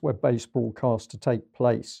this web-based broadcast to take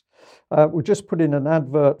place. We'll just put in an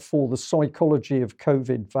advert for the psychology of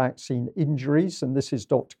COVID vaccine injuries, and this is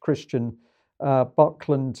Dr. Christian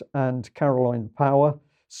Buckland and Caroline Power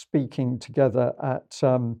speaking together at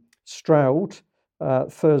Stroud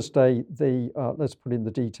Thursday. Let's put in the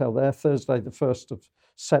detail there. Thursday, the 1st of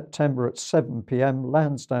September at 7 p.m.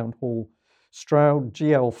 Lansdowne Hall, Stroud,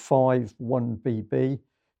 GL5 1BB.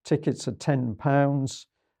 Tickets are £10.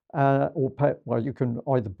 Or pay, well, you can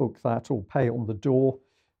either book that or pay on the door.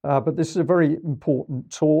 But this is a very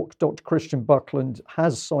important talk. Dr. Christian Buckland,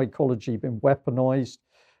 has psychology been weaponized?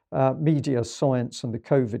 Media, science, and the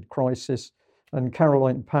COVID crisis. And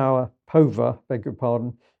Caroline Pova, beg your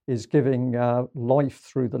pardon, is giving life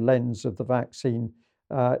through the lens of the vaccine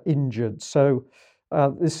injured. So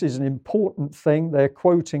this is an important thing. They're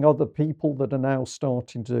quoting other people that are now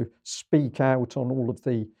starting to speak out on all of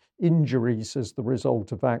the injuries as the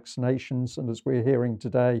result of vaccinations. And as we're hearing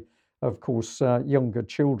today, of course, younger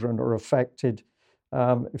children are affected.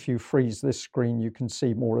 If you freeze this screen, you can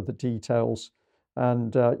see more of the details.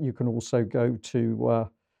 And you can also go to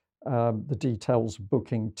the details of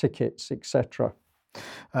booking tickets, etc.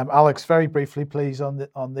 Alex, very briefly, please, on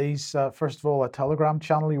these. First of all, a Telegram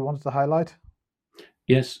channel you wanted to highlight?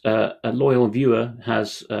 Yes, a loyal viewer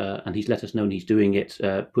has, and he's let us know he's doing it,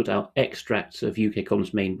 put out extracts of UK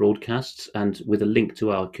Column's main broadcasts, and with a link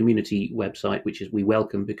to our community website, which is we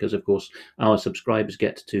welcome because, of course, our subscribers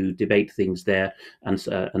get to debate things there and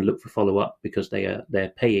look for follow-up because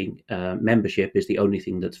they're paying. Membership is the only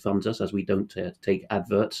thing that funds us, as we don't take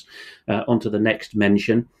adverts. On to the next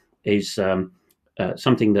mention is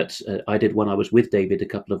something that I did when I was with David a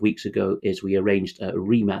couple of weeks ago. Is we arranged a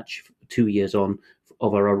rematch 2 years on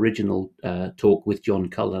of our original talk with John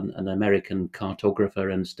Cullen, an American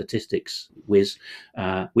cartographer and statistics whiz,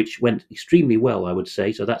 which went extremely well, I would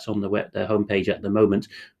say. So that's on the homepage at the moment.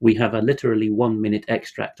 We have a literally 1-minute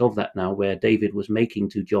extract of that now, where David was making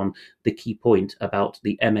to John the key point about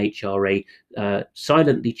the MHRA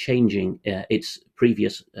silently changing its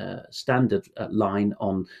previous standard line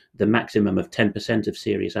on the maximum of 10% of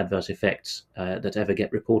serious adverse effects that ever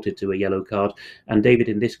get reported to a yellow card. And David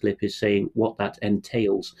in this clip is saying what that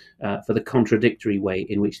entails for the contradictory way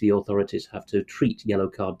in which the authorities have to treat yellow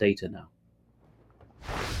card data now.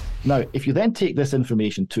 Now, if you then take this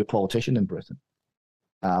information to a politician in Britain,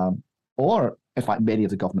 or in fact many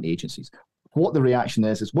of the government agencies, what the reaction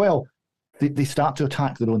is well, they start to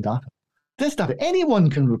attack their own data. This data,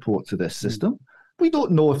 anyone can report to this system. We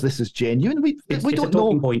don't know if this is genuine. We it's don't a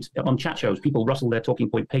talking know. Point on chat shows. People rustle their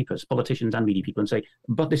talking point papers, politicians and media people, and say,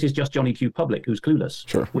 "But this is just Johnny Q Public, who's clueless,"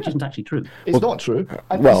 Sure. which isn't actually true. It's not true.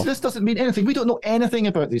 And this doesn't mean anything. We don't know anything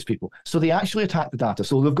about these people. So they actually attack the data.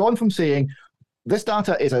 So they've gone from saying this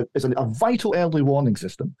data is a vital early warning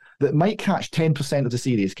system that might catch 10% of the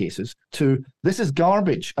serious cases to this is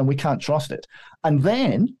garbage and we can't trust it. And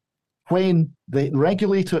then when the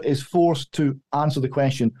regulator is forced to answer the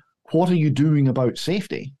question, what are you doing about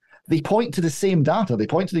safety? They point to the same data. They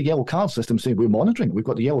point to the yellow card system saying, we're monitoring. We've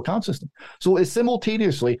got the yellow card system. So it's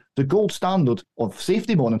simultaneously the gold standard of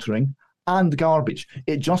safety monitoring and garbage.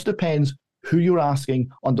 It just depends who you're asking,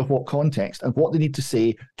 under what context, and what they need to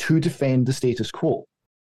say to defend the status quo.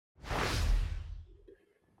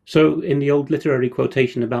 So in the old literary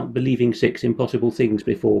quotation about believing 6 impossible things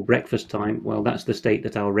before breakfast time, well, that's the state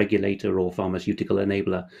that our regulator or pharmaceutical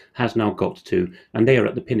enabler has now got to, and they are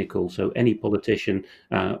at the pinnacle. So any politician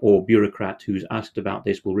or bureaucrat who's asked about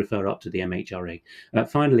this will refer up to the MHRA.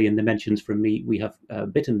 Finally, in the mentions from me, we have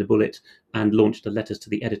bitten the bullet and launched the letters to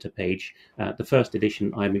the editor page. The first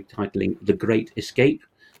edition I'm entitling The Great Escape.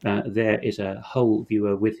 There is a Hull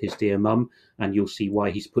viewer with his dear mum, and you'll see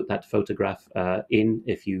why he's put that photograph in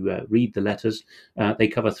if you read the letters. They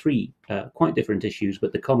cover 3 quite different issues,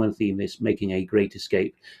 but the common theme is making a great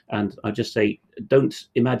escape. And I just say, don't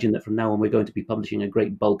imagine that from now on we're going to be publishing a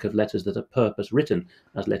great bulk of letters that are purpose written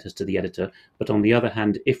as letters to the editor. But on the other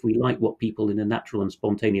hand, if we like what people in a natural and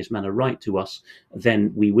spontaneous manner write to us,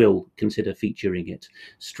 then we will consider featuring it.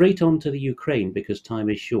 Straight on to the Ukraine, because time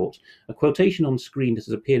is short. A quotation on screen that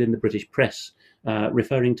has appeared in the British press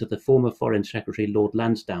referring to the former Foreign Secretary Lord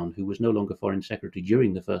Lansdowne, who was no longer Foreign Secretary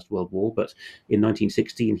during the First World War, but in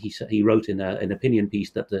 1916 he wrote in an opinion piece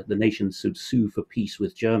that the nation should sue for peace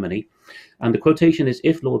with Germany. And the quotation is,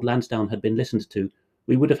 if Lord Lansdowne had been listened to,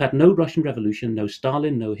 we would have had no Russian Revolution, no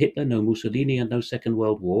Stalin, no Hitler, no Mussolini, and no Second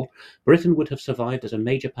World War. Britain would have survived as a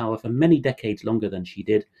major power for many decades longer than she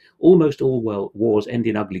did. Almost all world wars end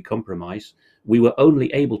in ugly compromise. We were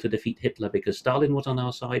only able to defeat Hitler because Stalin was on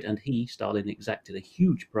our side, and Stalin, exacted a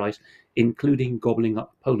huge price, including gobbling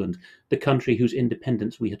up Poland, the country whose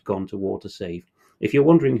independence we had gone to war to save. If you're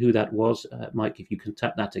wondering who that was, Mike, if you can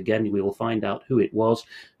tap that again, we will find out who it was.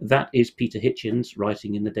 That is Peter Hitchens,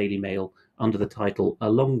 writing in the Daily Mail under the title, "A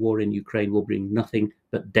long war in Ukraine will bring nothing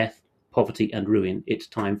but death, poverty and ruin. It's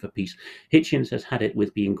time for peace." Hitchens has had it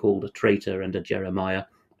with being called a traitor and a Jeremiah,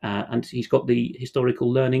 and he's got the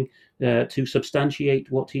historical learning to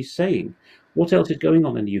substantiate what he's saying. What else is going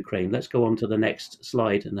on in the Ukraine? Let's go on to the next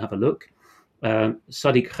slide and have a look.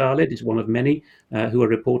 Sadiq Khalid is one of many who are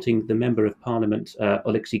reporting the Member of Parliament,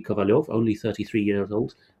 Oleksiy Kovalyov, only 33 years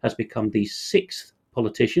old, has become the 6th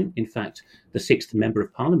politician, in fact, the 6th Member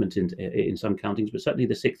of Parliament in some countings, but certainly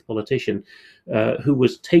the 6th politician who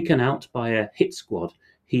was taken out by a hit squad.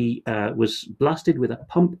 He was blasted with a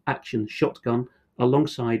pump-action shotgun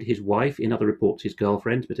alongside his wife, in other reports his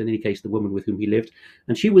girlfriend, but in any case the woman with whom he lived,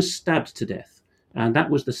 and she was stabbed to death. And that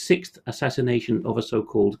was the 6th assassination of a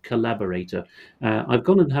so-called collaborator. I've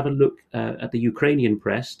gone and have a look at the Ukrainian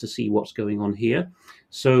press to see what's going on here.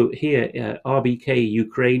 So here, RBK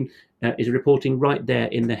Ukraine is reporting right there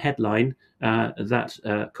in the headline that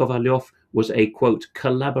Kovalyov was a, quote,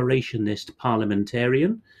 collaborationist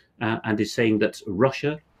parliamentarian, and is saying that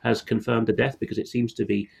Russia has confirmed the death because it seems to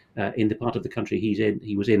be in the part of the country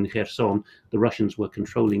he was in, Kherson, the Russians were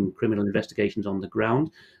controlling criminal investigations on the ground.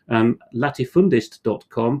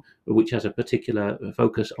 Latifundist.com, which has a particular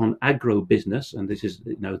focus on agro-business, and this is,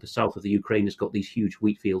 the south of the Ukraine has got these huge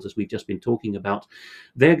wheat fields, as we've just been talking about.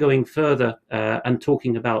 They're going further and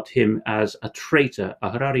talking about him as a traitor,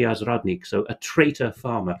 Agraria Zradnik, so a traitor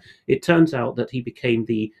farmer. It turns out that he became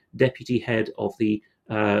the deputy head of the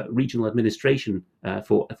regional administration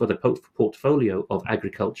for the portfolio of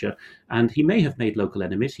agriculture, and he may have made local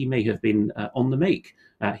enemies. He may have been on the make.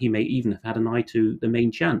 He may even have had an eye to the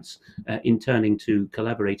main chance in turning to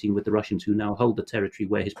collaborating with the Russians, who now hold the territory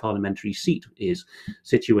where his parliamentary seat is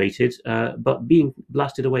situated. But being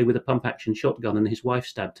blasted away with a pump-action shotgun and his wife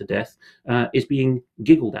stabbed to death is being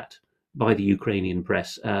giggled at by the Ukrainian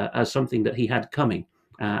press as something that he had coming,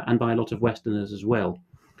 and by a lot of Westerners as well.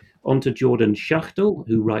 On to Jordan Schachtel,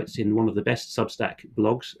 who writes in one of the best Substack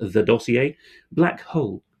blogs, The Dossier, Black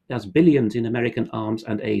Hole, as billions in American arms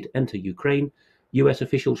and aid enter Ukraine, US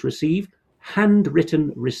officials receive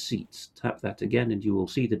handwritten receipts. Tap that again and you will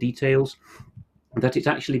see the details. That it's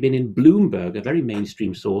actually been in Bloomberg, a very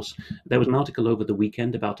mainstream source. There was an article over the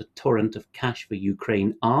weekend about a torrent of cash for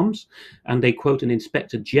Ukraine arms, and they quote an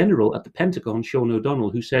inspector general at the Pentagon, Sean O'Donnell,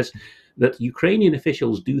 who says that Ukrainian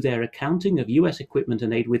officials do their accounting of US equipment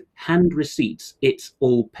and aid with hand receipts. It's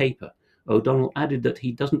all paper. O'Donnell added that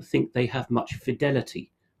he doesn't think they have much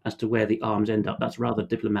fidelity as to where the arms end up. That's rather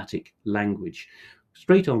diplomatic language.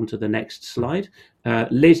 Straight on to the next slide.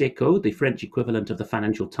 Les Echos, the French equivalent of the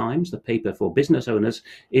Financial Times, the paper for business owners,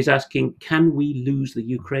 is asking, can we lose the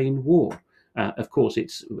Ukraine war? Of course,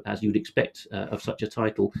 it's, as you'd expect of such a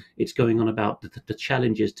title, it's going on about the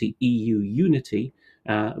challenges to EU unity,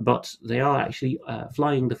 but they are actually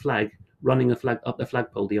flying the flag, running the flag up the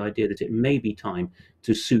flagpole, the idea that it may be time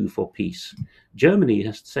to sue for peace. Germany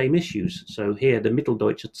has the same issues. So here, the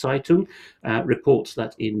Mitteldeutsche Zeitung reports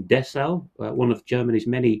that in Dessau, one of Germany's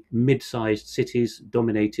many mid-sized cities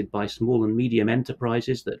dominated by small and medium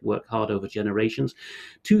enterprises that work hard over generations,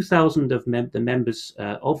 2,000 of the members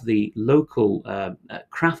of the local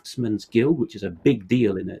Craftsmen's Guild, which is a big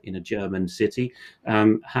deal in a German city,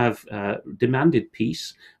 have demanded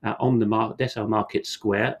peace on the Dessau Market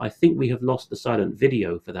Square. I think we have lost the silent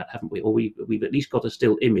video for that, haven't we? Or we've at least got a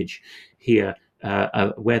still image here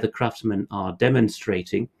where the craftsmen are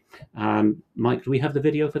demonstrating. Mike, do we have the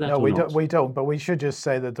video for that? No, we don't. But we should just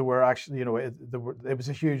say that there were actually, it was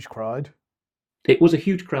a huge crowd. It was a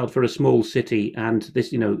huge crowd for a small city, and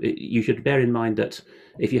this, you should bear in mind that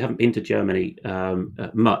if you haven't been to Germany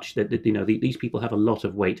much, that these people have a lot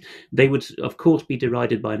of weight. They would, of course, be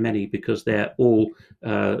derided by many because they're all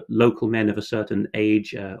local men of a certain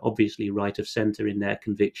age, obviously right of centre in their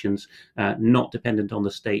convictions, not dependent on the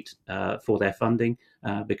state for their funding.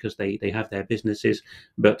 Because they have their businesses.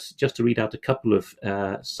 But just to read out a couple of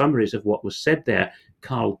summaries of what was said there,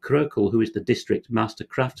 Karl Krökel, who is the district master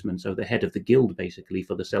craftsman, so the head of the guild basically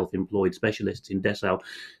for the self-employed specialists in Dessau,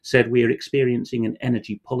 said, we are experiencing an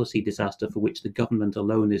energy policy disaster for which the government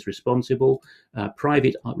alone is responsible.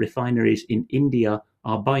 Private refineries in India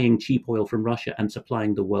are buying cheap oil from Russia and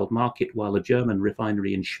supplying the world market, while a German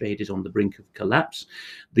refinery in Schwedt is on the brink of collapse.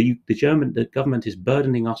 The government is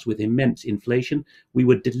burdening us with immense inflation. We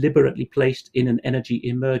were deliberately placed in an energy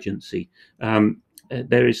emergency.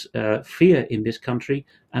 There is fear in this country,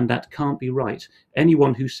 and that can't be right.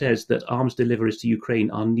 Anyone who says that arms deliveries to Ukraine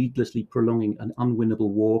are needlessly prolonging an unwinnable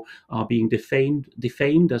war are being defamed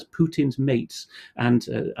as Putin's mates, and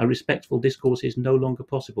a respectful discourse is no longer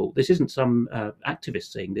possible. This isn't some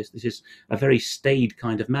activist saying this. This is a very staid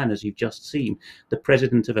kind of man, as you've just seen. The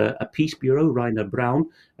president of a peace bureau, Rainer Braun,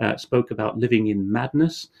 spoke about living in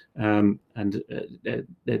madness, and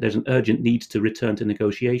there's an urgent need to return to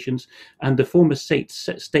negotiations. And the former state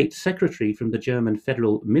secretary from the German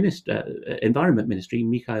Federal Environment Ministry,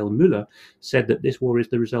 Michael Müller, said that this war is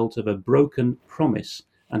the result of a broken promise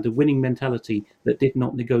and a winning mentality that did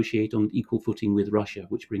not negotiate on equal footing with Russia,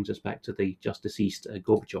 which brings us back to the just deceased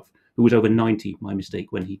Gorbachev, who was over 90, my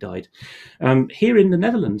mistake, when he died. Here in the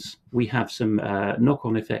Netherlands, we have some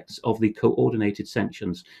knock-on effects of the coordinated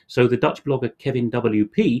sanctions. So the Dutch blogger Kevin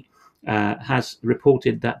WP has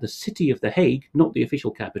reported that the city of The Hague, not the official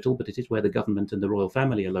capital, but it is where the government and the royal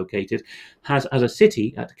family are located, has, as a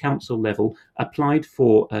city at council level, applied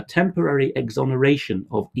for a temporary exoneration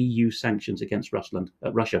of EU sanctions against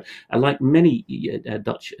Russia. Like many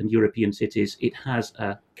Dutch and European cities, it has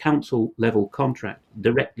a council level contract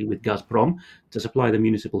directly with Gazprom to supply the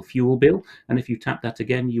municipal fuel bill. And if you tap that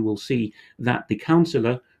again, you will see that the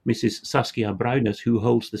councillor, Mrs. Saskia Bruiners, who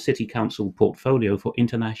holds the City Council portfolio for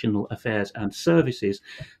international affairs and services,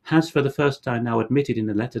 has for the first time now admitted in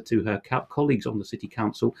a letter to her colleagues on the City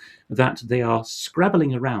Council that they are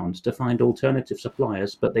scrabbling around to find alternative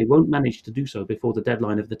suppliers, but they won't manage to do so before the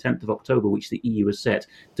deadline of the 10th of October, which the EU has set,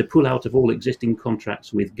 to pull out of all existing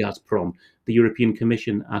contracts with Gazprom. The European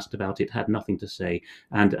Commission, asked about it, had nothing to say.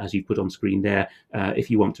 And as you put on screen there, if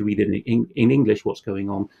you want to read it in English what's going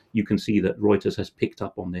on, you can see that Reuters has picked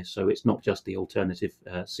up on this. So it's not just the alternative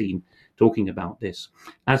scene talking about this.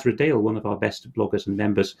 Azra Dale, one of our best bloggers and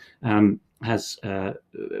members, has her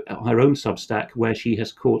own Substack where she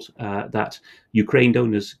has caught that Ukraine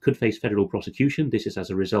donors could face federal prosecution. This is as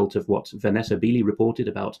a result of what Vanessa Beeley reported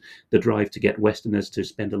about the drive to get Westerners to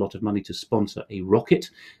spend a lot of money to sponsor a rocket.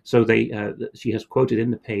 So she has quoted in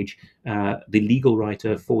the page the legal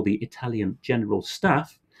writer for the Italian General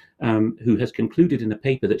Staff, who has concluded in a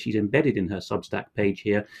paper that she's embedded in her Substack page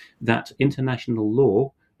here that international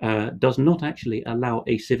law does not actually allow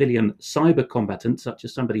a civilian cyber combatant, such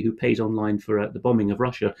as somebody who pays online for the bombing of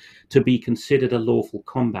Russia, to be considered a lawful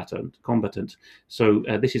combatant. So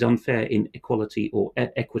this is unfair in equality or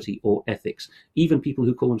equity or ethics. Even people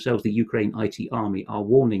who call themselves the Ukraine IT Army are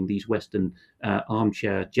warning these Western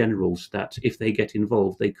armchair generals that if they get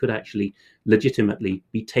involved, they could actually legitimately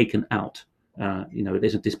be taken out.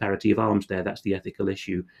 There's a disparity of arms there. That's the ethical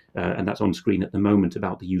issue, and that's on screen at the moment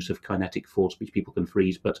about the use of kinetic force, which people can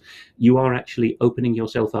freeze. But you are actually opening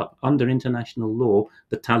yourself up under international law,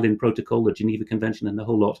 the Tallinn Protocol, the Geneva Convention, and the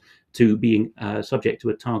whole lot, to being subject to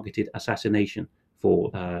a targeted assassination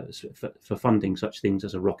for funding such things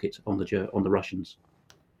as a rocket on the Russians.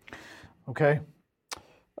 Okay.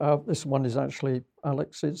 This one is actually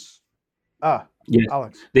Alex's. Yes.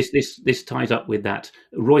 Alex. This ties up with that.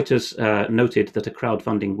 Reuters noted that a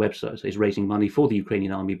crowdfunding website is raising money for the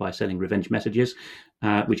Ukrainian army by selling revenge messages,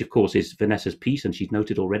 which of course is Vanessa's piece, and she's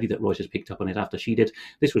noted already that Reuters picked up on it after she did.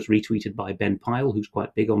 This was retweeted by Ben Pyle, who's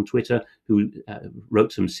quite big on Twitter, who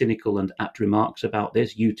wrote some cynical and apt remarks about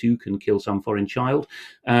this. You too can kill some foreign child.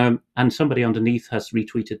 And somebody underneath has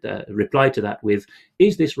replied to that with,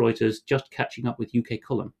 is this Reuters just catching up with UK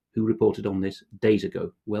Column, who reported on this days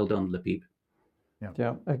ago? Well done, Lapib.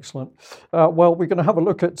 Yeah, excellent. Well, we're going to have a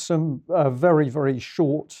look at some very, very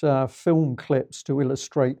short film clips to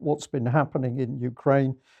illustrate what's been happening in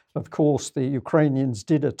Ukraine. Of course, the Ukrainians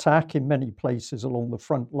did attack in many places along the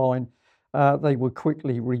front line. They were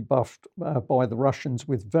quickly rebuffed by the Russians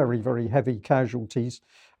with very, very heavy casualties.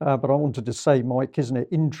 But I wanted to say, Mike, isn't it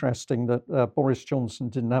interesting that Boris Johnson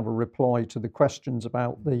didn't have a reply to the questions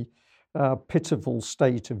about the pitiful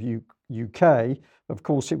state of UK. Of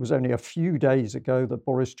course, it was only a few days ago that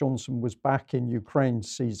Boris Johnson was back in Ukraine to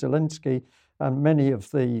see Zelensky, and many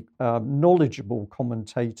of the knowledgeable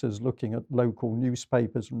commentators looking at local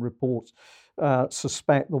newspapers and reports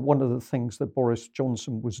suspect that one of the things that Boris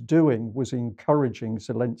Johnson was doing was encouraging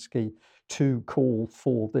Zelensky to call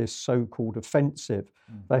for this so-called offensive.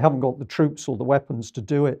 They haven't got the troops or the weapons to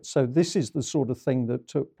do it. So this is the sort of thing that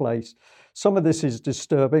took place. Some of this is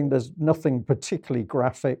disturbing. There's nothing particularly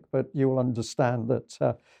graphic, but you'll understand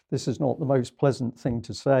that this is not the most pleasant thing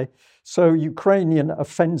to say. So Ukrainian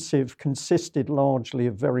offensive consisted largely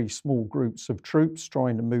of very small groups of troops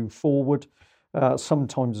trying to move forward.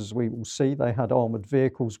 Sometimes, as we will see, they had armoured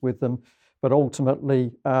vehicles with them. But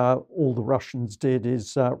ultimately, all the Russians did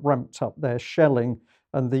is ramped up their shelling,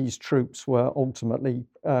 and these troops were ultimately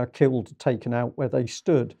killed, taken out where they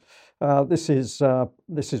stood. This is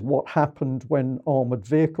what happened when armoured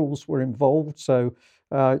vehicles were involved. So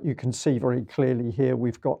you can see very clearly here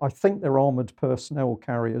we've got, I think they're armoured personnel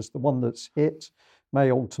carriers. The one that's hit may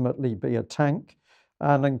ultimately be a tank.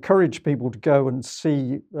 And encourage people to go and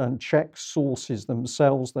see and check sources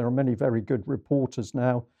themselves. There are many very good reporters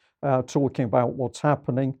now talking about what's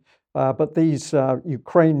happening. But these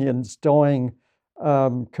Ukrainians dying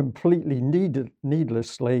completely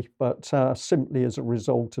needlessly, but simply as a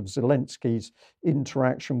result of Zelensky's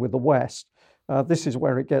interaction with the West. This is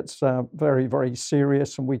where it gets very, very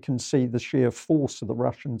serious, and we can see the sheer force of the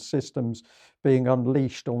Russian systems being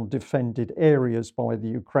unleashed on defended areas by the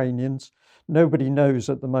Ukrainians. Nobody knows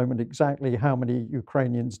at the moment exactly how many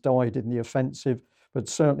Ukrainians died in the offensive, but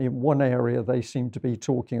certainly in one area they seem to be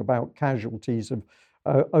talking about casualties of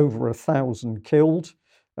over 1,000 killed.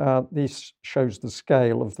 This shows the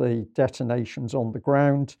scale of the detonations on the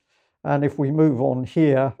ground. And if we move on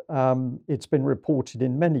here, it's been reported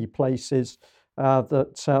in many places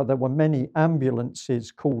that there were many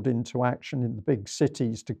ambulances called into action in the big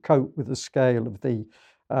cities to cope with the scale of the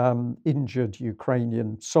injured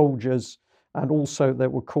Ukrainian soldiers. And also there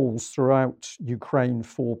were calls throughout Ukraine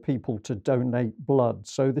for people to donate blood.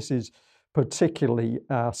 So this is particularly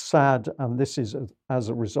sad, and this is as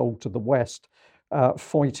a result of the West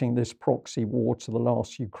fighting this proxy war to the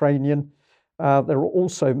last Ukrainian. There are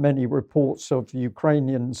also many reports of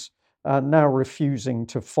Ukrainians now refusing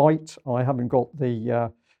to fight. I haven't got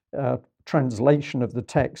the translation of the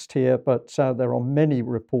text here, but there are many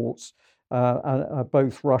reports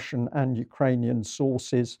both Russian and Ukrainian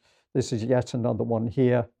sources. This is yet another one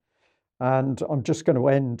here. And I'm just going to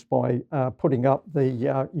end by putting up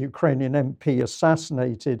the Ukrainian MP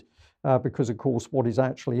assassinated, because, of course, what is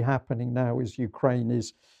actually happening now is Ukraine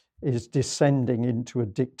is descending into a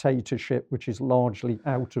dictatorship which is largely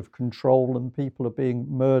out of control, and people are being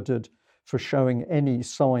murdered for showing any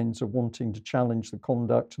signs of wanting to challenge the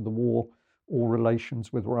conduct of the war or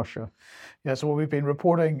relations with Russia. Yeah, so we've been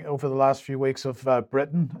reporting over the last few weeks of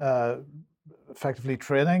Britain effectively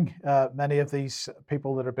training many of these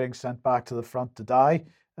people that are being sent back to the front to die.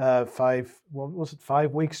 5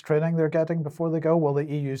 weeks training they're getting before they go? Well, the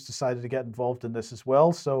EU's decided to get involved in this as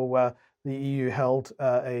well. So the EU held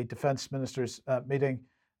a defence ministers meeting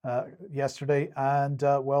yesterday, and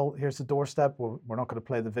well, here's the doorstep. We're not going to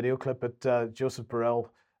play the video clip, but Joseph Borrell,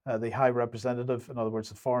 the High Representative, in other words,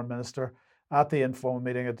 the Foreign Minister, at the informal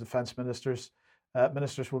meeting of defence ministers,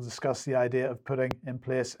 ministers will discuss the idea of putting in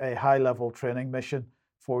place a high-level training mission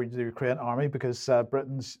for the Ukraine army, because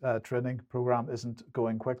Britain's training program isn't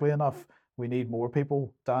going quickly enough. We need more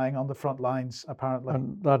people dying on the front lines, apparently.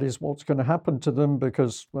 And that is what's going to happen to them,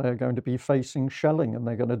 because they're going to be facing shelling and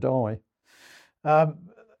they're going to die.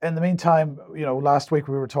 In the meantime, you know, last week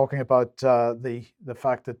we were talking about the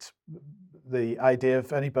fact that the idea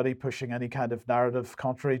of anybody pushing any kind of narrative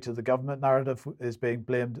contrary to the government narrative is being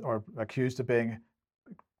blamed or accused of being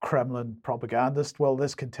Kremlin propagandist. Well,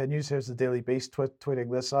 this continues. Here's the Daily Beast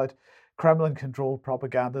tweeting this out. Kremlin-controlled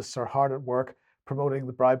propagandists are hard at work promoting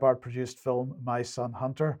the Breitbart-produced film My Son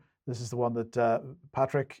Hunter. This is the one that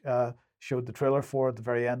Patrick showed the trailer for at the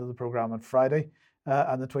very end of the program on Friday.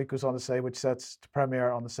 And the tweet goes on to say, which sets to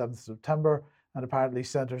premiere on the 7th of September and apparently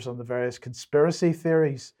centers on the various conspiracy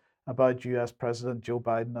theories about US President Joe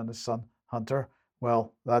Biden and his son Hunter.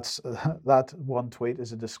 Well, that's that one tweet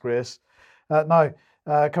is a disgrace. Now,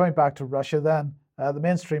 coming back to Russia then, the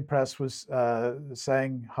mainstream press was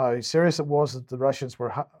saying how serious it was that the Russians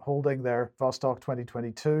were holding their Vostok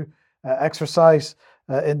 2022 exercise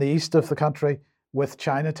in the east of the country, with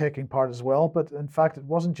China taking part as well. But in fact, it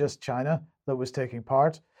wasn't just China that was taking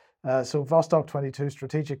part. So Vostok 22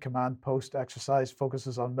 Strategic Command Post exercise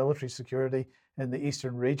focuses on military security in the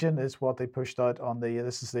eastern region, is what they pushed out on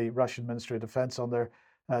this is the Russian Ministry of Defense on their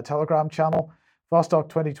Telegram channel. Vostok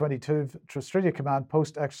 2022 Strategic Command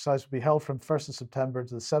Post exercise will be held from 1st of September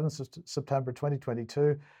to the 7th of September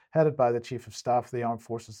 2022, headed by the Chief of Staff of the Armed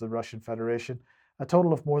Forces of the Russian Federation. A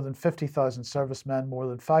total of more than 50,000 servicemen, more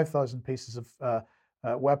than 5,000 pieces of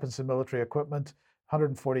weapons and military equipment,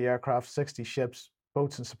 140 aircraft, 60 ships,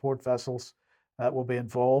 boats and support vessels will be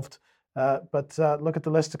involved. But look at the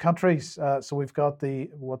list of countries. So we've got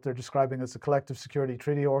what they're describing as the Collective Security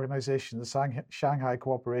Treaty Organization, the Shanghai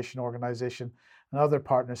Cooperation Organization, and other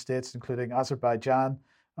partner states, including Azerbaijan,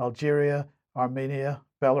 Algeria, Armenia,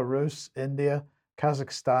 Belarus, India,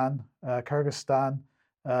 Kazakhstan, Kyrgyzstan,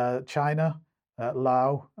 China,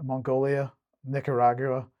 Laos, Mongolia,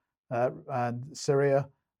 Nicaragua, and Syria,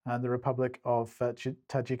 and the Republic of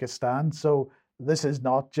Tajikistan. So this is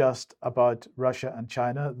not just about Russia and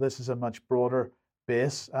China. This is a much broader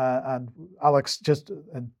base. And Alex, just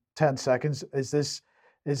in 10 seconds, is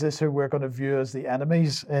this who we're going to view as the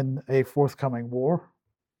enemies in a forthcoming war?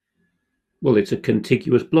 Well, it's a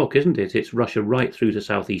contiguous bloc, isn't it? It's Russia right through to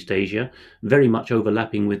Southeast Asia, very much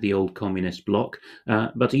overlapping with the old communist bloc.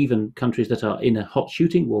 But even countries that are in a hot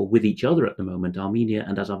shooting war with each other at the moment, Armenia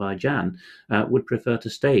and Azerbaijan, would prefer to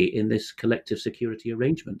stay in this collective security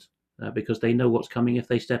arrangement because they know what's coming if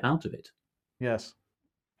they step out of it. Yes.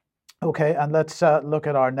 Okay, and let's look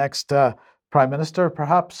at our next Prime Minister,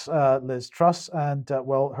 perhaps Liz Truss. And,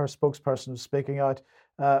 well, her spokesperson was speaking out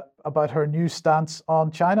about her new stance on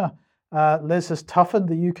China. Liz has toughened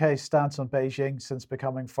the UK's stance on Beijing since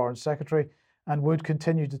becoming Foreign Secretary and would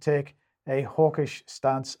continue to take a hawkish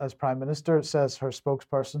stance as Prime Minister, says her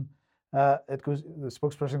spokesperson. The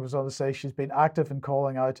spokesperson goes on to say she's been active in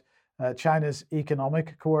calling out China's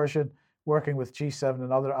economic coercion, working with G7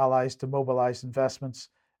 and other allies to mobilize investments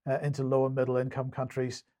into low and middle income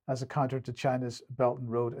countries as a counter to China's Belt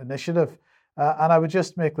and Road Initiative. And I would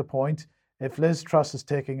just make the point, if Liz Truss is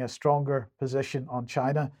taking a stronger position on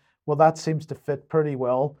China, well, that seems to fit pretty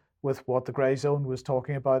well with what the Grey Zone was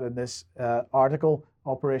talking about in this article.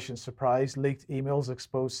 Operation Surprise, leaked emails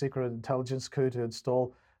expose secret intelligence coup to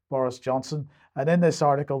install Boris Johnson. And in this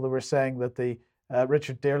article, they were saying that the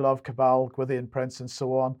Richard Dearlove cabal, Gwythian Prince, and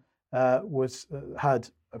so on, had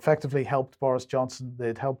effectively helped Boris Johnson.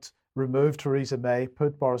 They'd helped remove Theresa May,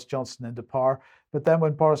 put Boris Johnson into power. But then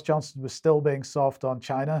when Boris Johnson was still being soft on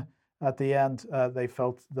China, at the end, they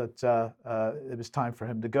felt that it was time for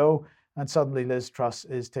him to go. And suddenly Liz Truss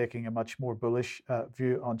is taking a much more bullish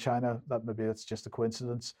view on China. That maybe it's just a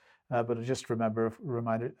coincidence, but I just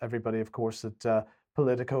reminded everybody, of course, that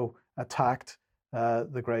Politico attacked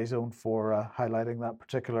the Grey Zone for highlighting that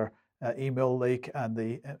particular email leak and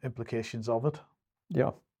the implications of it.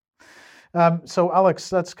 Yeah. So,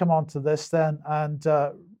 Alex, let's come on to this then. And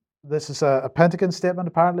this is a Pentagon statement,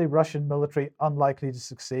 apparently. Russian military unlikely to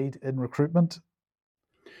succeed in recruitment.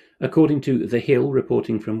 According to The Hill,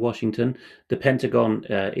 reporting from Washington, the Pentagon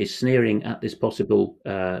is sneering at this possible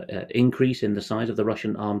increase in the size of the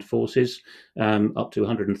Russian armed forces, up to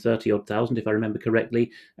 130,000, if I remember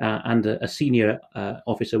correctly. And a senior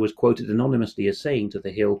officer was quoted anonymously as saying to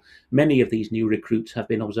The Hill, many of these new recruits have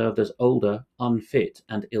been observed as older, unfit,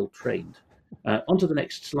 and ill-trained. On to the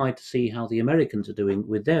next slide to see how the Americans are doing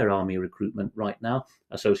with their army recruitment right now.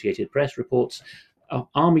 Associated Press reports, our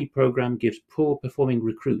army program gives poor performing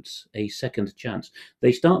recruits a second chance.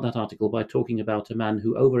 They start that article by talking about a man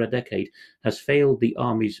who over a decade has failed the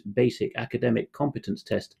army's basic academic competence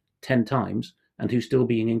test 10 times and who's still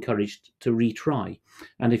being encouraged to retry.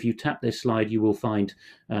 And if you tap this slide, you will find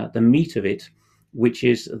the meat of it, which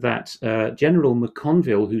is that General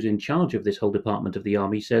McConville, who's in charge of this whole department of the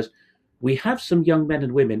army, says, we have some young men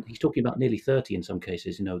and women, he's talking about nearly 30 in some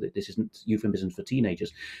cases, that this isn't euphemism for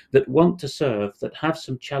teenagers, that want to serve, that have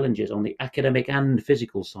some challenges on the academic and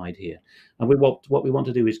physical side here. And what we want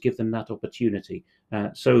to do is give them that opportunity.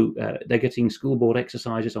 So they're getting school board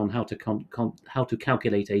exercises on how to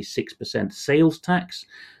calculate a 6% sales tax,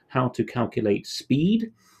 how to calculate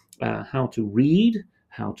speed, how to read,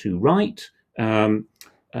 how to write,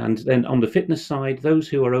 and then on the fitness side, those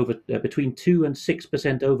who are over between 2 and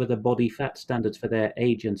 6% over the body fat standards for their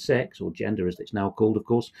age and sex, or gender as it's now called, of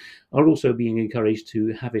course, are also being encouraged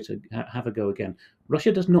to have a go again.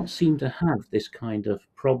 Russia does not seem to have this kind of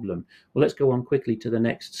problem. Well, let's go on quickly to the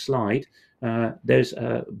next slide. There's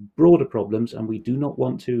broader problems, and we do not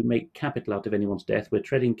want to make capital out of anyone's death. We're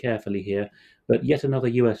treading carefully here, but yet another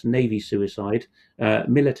US Navy suicide.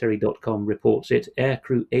 Military.com reports it.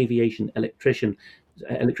 Aircrew aviation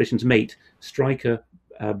electrician's mate, striker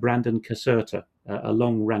Brandon Caserta, a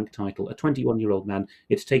long rank title, a 21-year-old man.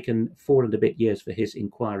 It's taken 4 and a bit years for his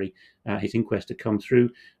inquest to come through,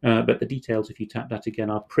 but the details, if you tap that again,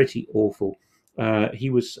 are pretty awful. He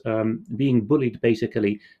was being bullied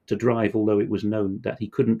basically to drive, although it was known that he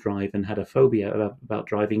couldn't drive and had a phobia about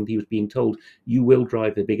driving. He was being told, you will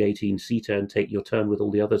drive the big 18-seater and take your turn with all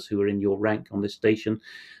the others who are in your rank on this station.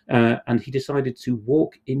 And he decided to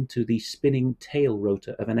walk into the spinning tail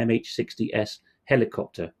rotor of an MH-60S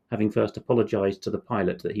helicopter, having first apologized to the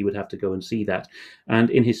pilot that he would have to go and see that. And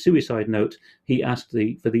in his suicide note, he asked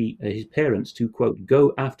his parents to, quote,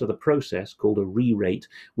 go after the process called a re-rate,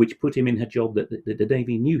 which put him in a job that the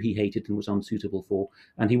Navy knew he hated and was unsuitable for.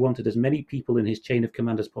 And he wanted as many people in his chain of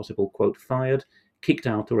command as possible, quote, fired, kicked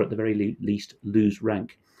out, or at the very least lose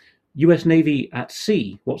rank. US Navy at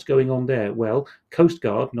sea, what's going on there? Well, Coast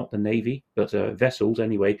Guard, not the Navy, but vessels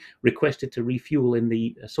anyway, requested to refuel in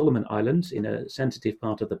the Solomon Islands in a sensitive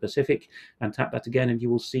part of the Pacific. And tap that again and you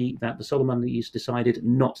will see that the Solomonese decided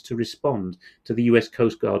not to respond to the US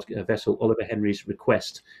Coast Guard vessel Oliver Henry's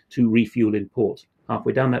request to refuel in port.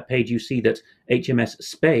 Halfway down that page, you see that HMS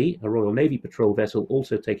Spey, a Royal Navy patrol vessel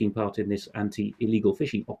also taking part in this anti-illegal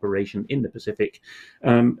fishing operation in the Pacific,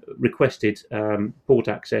 requested port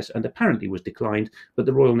access and apparently was declined. But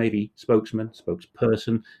the Royal Navy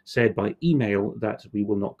spokesperson, said by email that we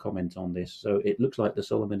will not comment on this. So it looks like the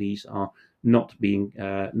Solomonese are not being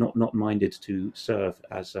not minded to serve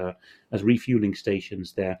as refueling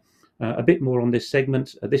stations there. A bit more on this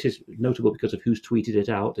segment. This is notable because of who's tweeted it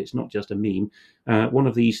out. It's not just a meme. One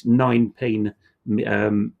of these 9-pane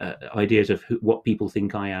ideas of what people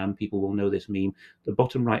think I am. People will know this meme. The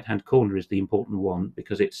bottom right-hand corner is the important one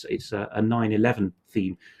because it's a 9/11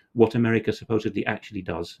 theme. What America supposedly actually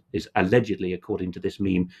does is allegedly, according to this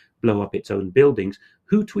meme, blow up its own buildings.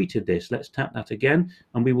 Who tweeted this? Let's tap that again,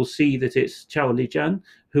 and we will see that it's Chao Lijian,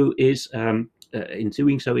 who is in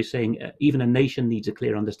doing so is saying even a nation needs a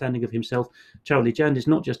clear understanding of himself. Chao Lijian is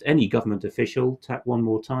not just any government official. Tap one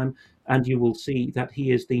more time and you will see that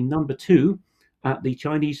he is the number 2 at the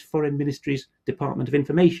Chinese Foreign Ministry's Department of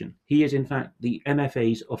Information. He is in fact the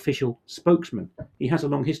MFA's official spokesman. He has a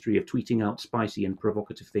long history of tweeting out spicy and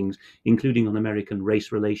provocative things, including on American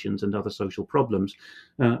race relations and other social problems.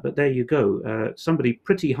 But there you go. Somebody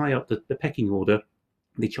pretty high up the pecking order.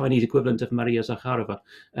 The Chinese equivalent of Maria Zakharova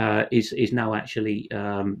is now actually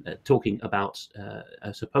talking about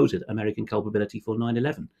a supposed American culpability for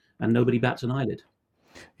 9/11, and nobody bats an eyelid.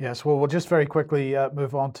 Yes, well, we'll just very quickly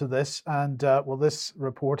move on to this. And this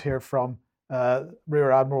report here from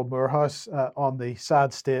Rear Admiral Moorhouse on the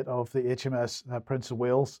sad state of the HMS Prince of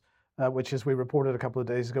Wales, which, as we reported a couple of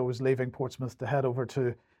days ago, was leaving Portsmouth to head over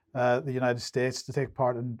to the United States to take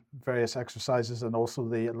part in various exercises and also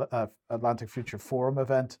the Atlantic Future Forum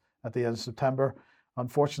event at the end of September.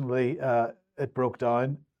 Unfortunately, it broke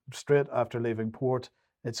down straight after leaving port.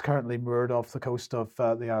 It's currently moored off the coast of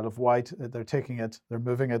the Isle of Wight. They're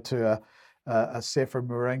moving it to a safer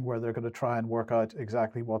mooring where they're going to try and work out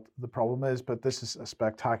exactly what the problem is. But this is a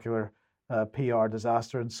spectacular PR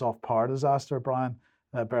disaster and soft power disaster, Brian,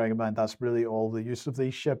 bearing in mind that's really all the use of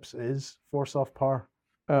these ships is for soft power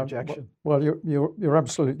projection. Well, you're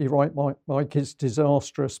absolutely right, Mike. It's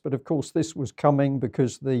disastrous, but of course this was coming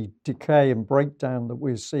because the decay and breakdown that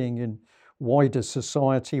we're seeing in wider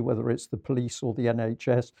society, whether it's the police or the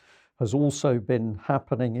NHS, has also been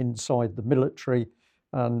happening inside the military.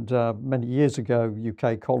 And many years ago,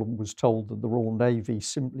 UK Column was told that the Royal Navy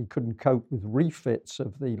simply couldn't cope with refits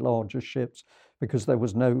of the larger ships because there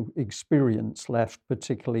was no experience left,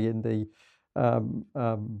 particularly in the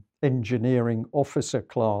engineering officer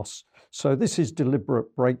class. So this is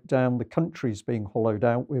deliberate breakdown. The country's being hollowed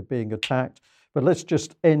out. We're being attacked. But let's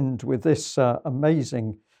just end with this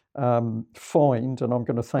amazing find, and I'm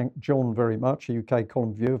going to thank John very much, a UK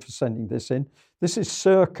Column viewer, for sending this in. This is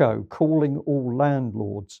Serco calling all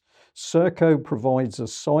landlords. Serco provides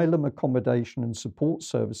asylum accommodation and support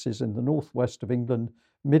services in the northwest of England,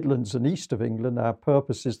 Midlands and east of England. Our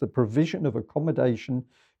purpose is the provision of accommodation,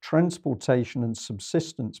 transportation and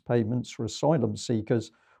subsistence payments for asylum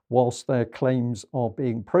seekers whilst their claims are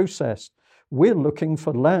being processed. We're looking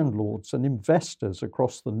for landlords and investors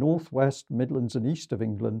across the northwest, Midlands and east of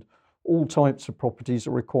England. All types of properties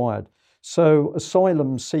are required. So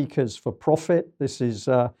asylum seekers for profit. This is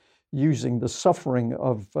using the suffering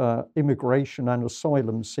of immigration and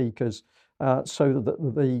asylum seekers so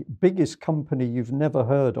that the biggest company you've never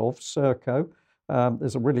heard of, Serco,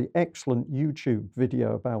 there's a really excellent YouTube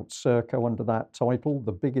video about Serco under that title,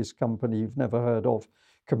 the biggest company you've never heard of,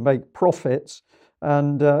 can make profits.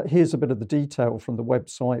 And here's a bit of the detail from the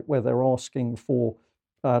website where they're asking for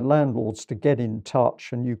landlords to get in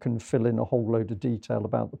touch, and you can fill in a whole load of detail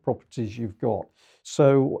about the properties you've got.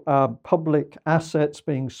 So public assets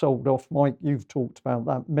being sold off. Mike, you've talked about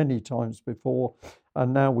that many times before.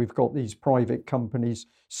 And now we've got these private companies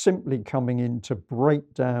simply coming in to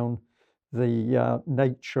break down the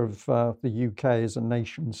nature of the UK as a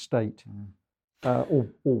nation state,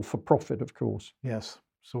 all for profit, of course. Yes.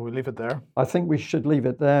 So we leave it there. I think we should leave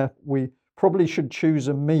it there. We probably should choose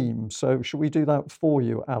a meme. So should we do that for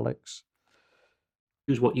you, Alex?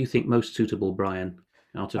 Choose what you think most suitable, Brian,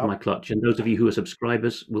 out of my clutch. And those of you who are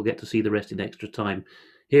subscribers will get to see the rest in extra time.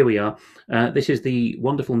 Here we are. This is the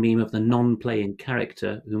wonderful meme of the non-playing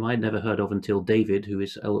character, whom I'd never heard of until David, who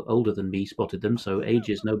is older than me, spotted them. So age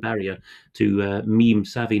is no barrier to meme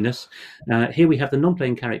savviness. Here we have the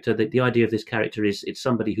non-playing character. The idea of this character is it's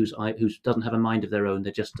somebody who doesn't have a mind of their own.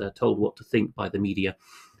 They're just told what to think by the media.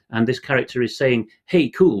 And this character is saying, hey,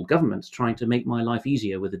 cool, government's trying to make my life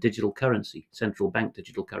easier with a digital currency, central bank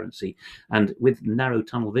digital currency. And with narrow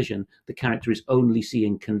tunnel vision, the character is only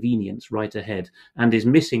seeing convenience right ahead and is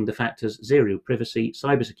missing the factors zero privacy,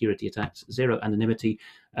 cybersecurity attacks, zero anonymity,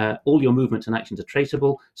 all your movements and actions are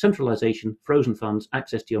traceable, centralization, frozen funds,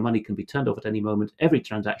 access to your money can be turned off at any moment, every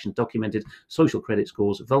transaction documented, social credit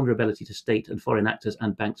scores, vulnerability to state and foreign actors,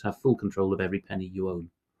 and banks have full control of every penny you own.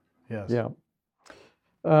 Yes. Yeah.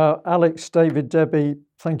 Alex, David, Debbie,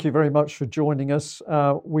 thank you very much for joining us.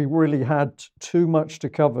 We really had too much to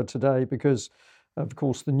cover today because, of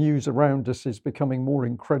course, the news around us is becoming more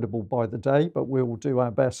incredible by the day, but we'll do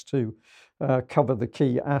our best to cover the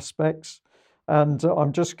key aspects. And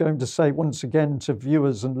I'm just going to say once again to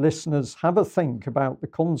viewers and listeners, have a think about the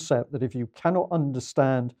concept that if you cannot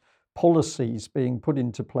understand policies being put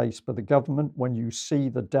into place by the government, when you see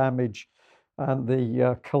the damage and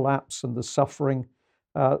the collapse and the suffering,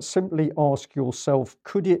 simply ask yourself,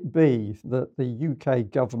 could it be that the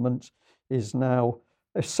UK government is now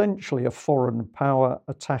essentially a foreign power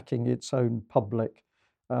attacking its own public?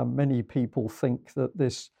 Many people think that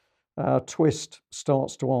this twist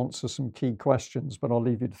starts to answer some key questions, but I'll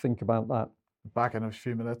leave you to think about that. Back in a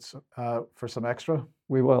few minutes for some extra.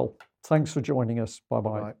 We will. Thanks for joining us.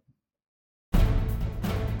 Bye-bye. Bye-bye.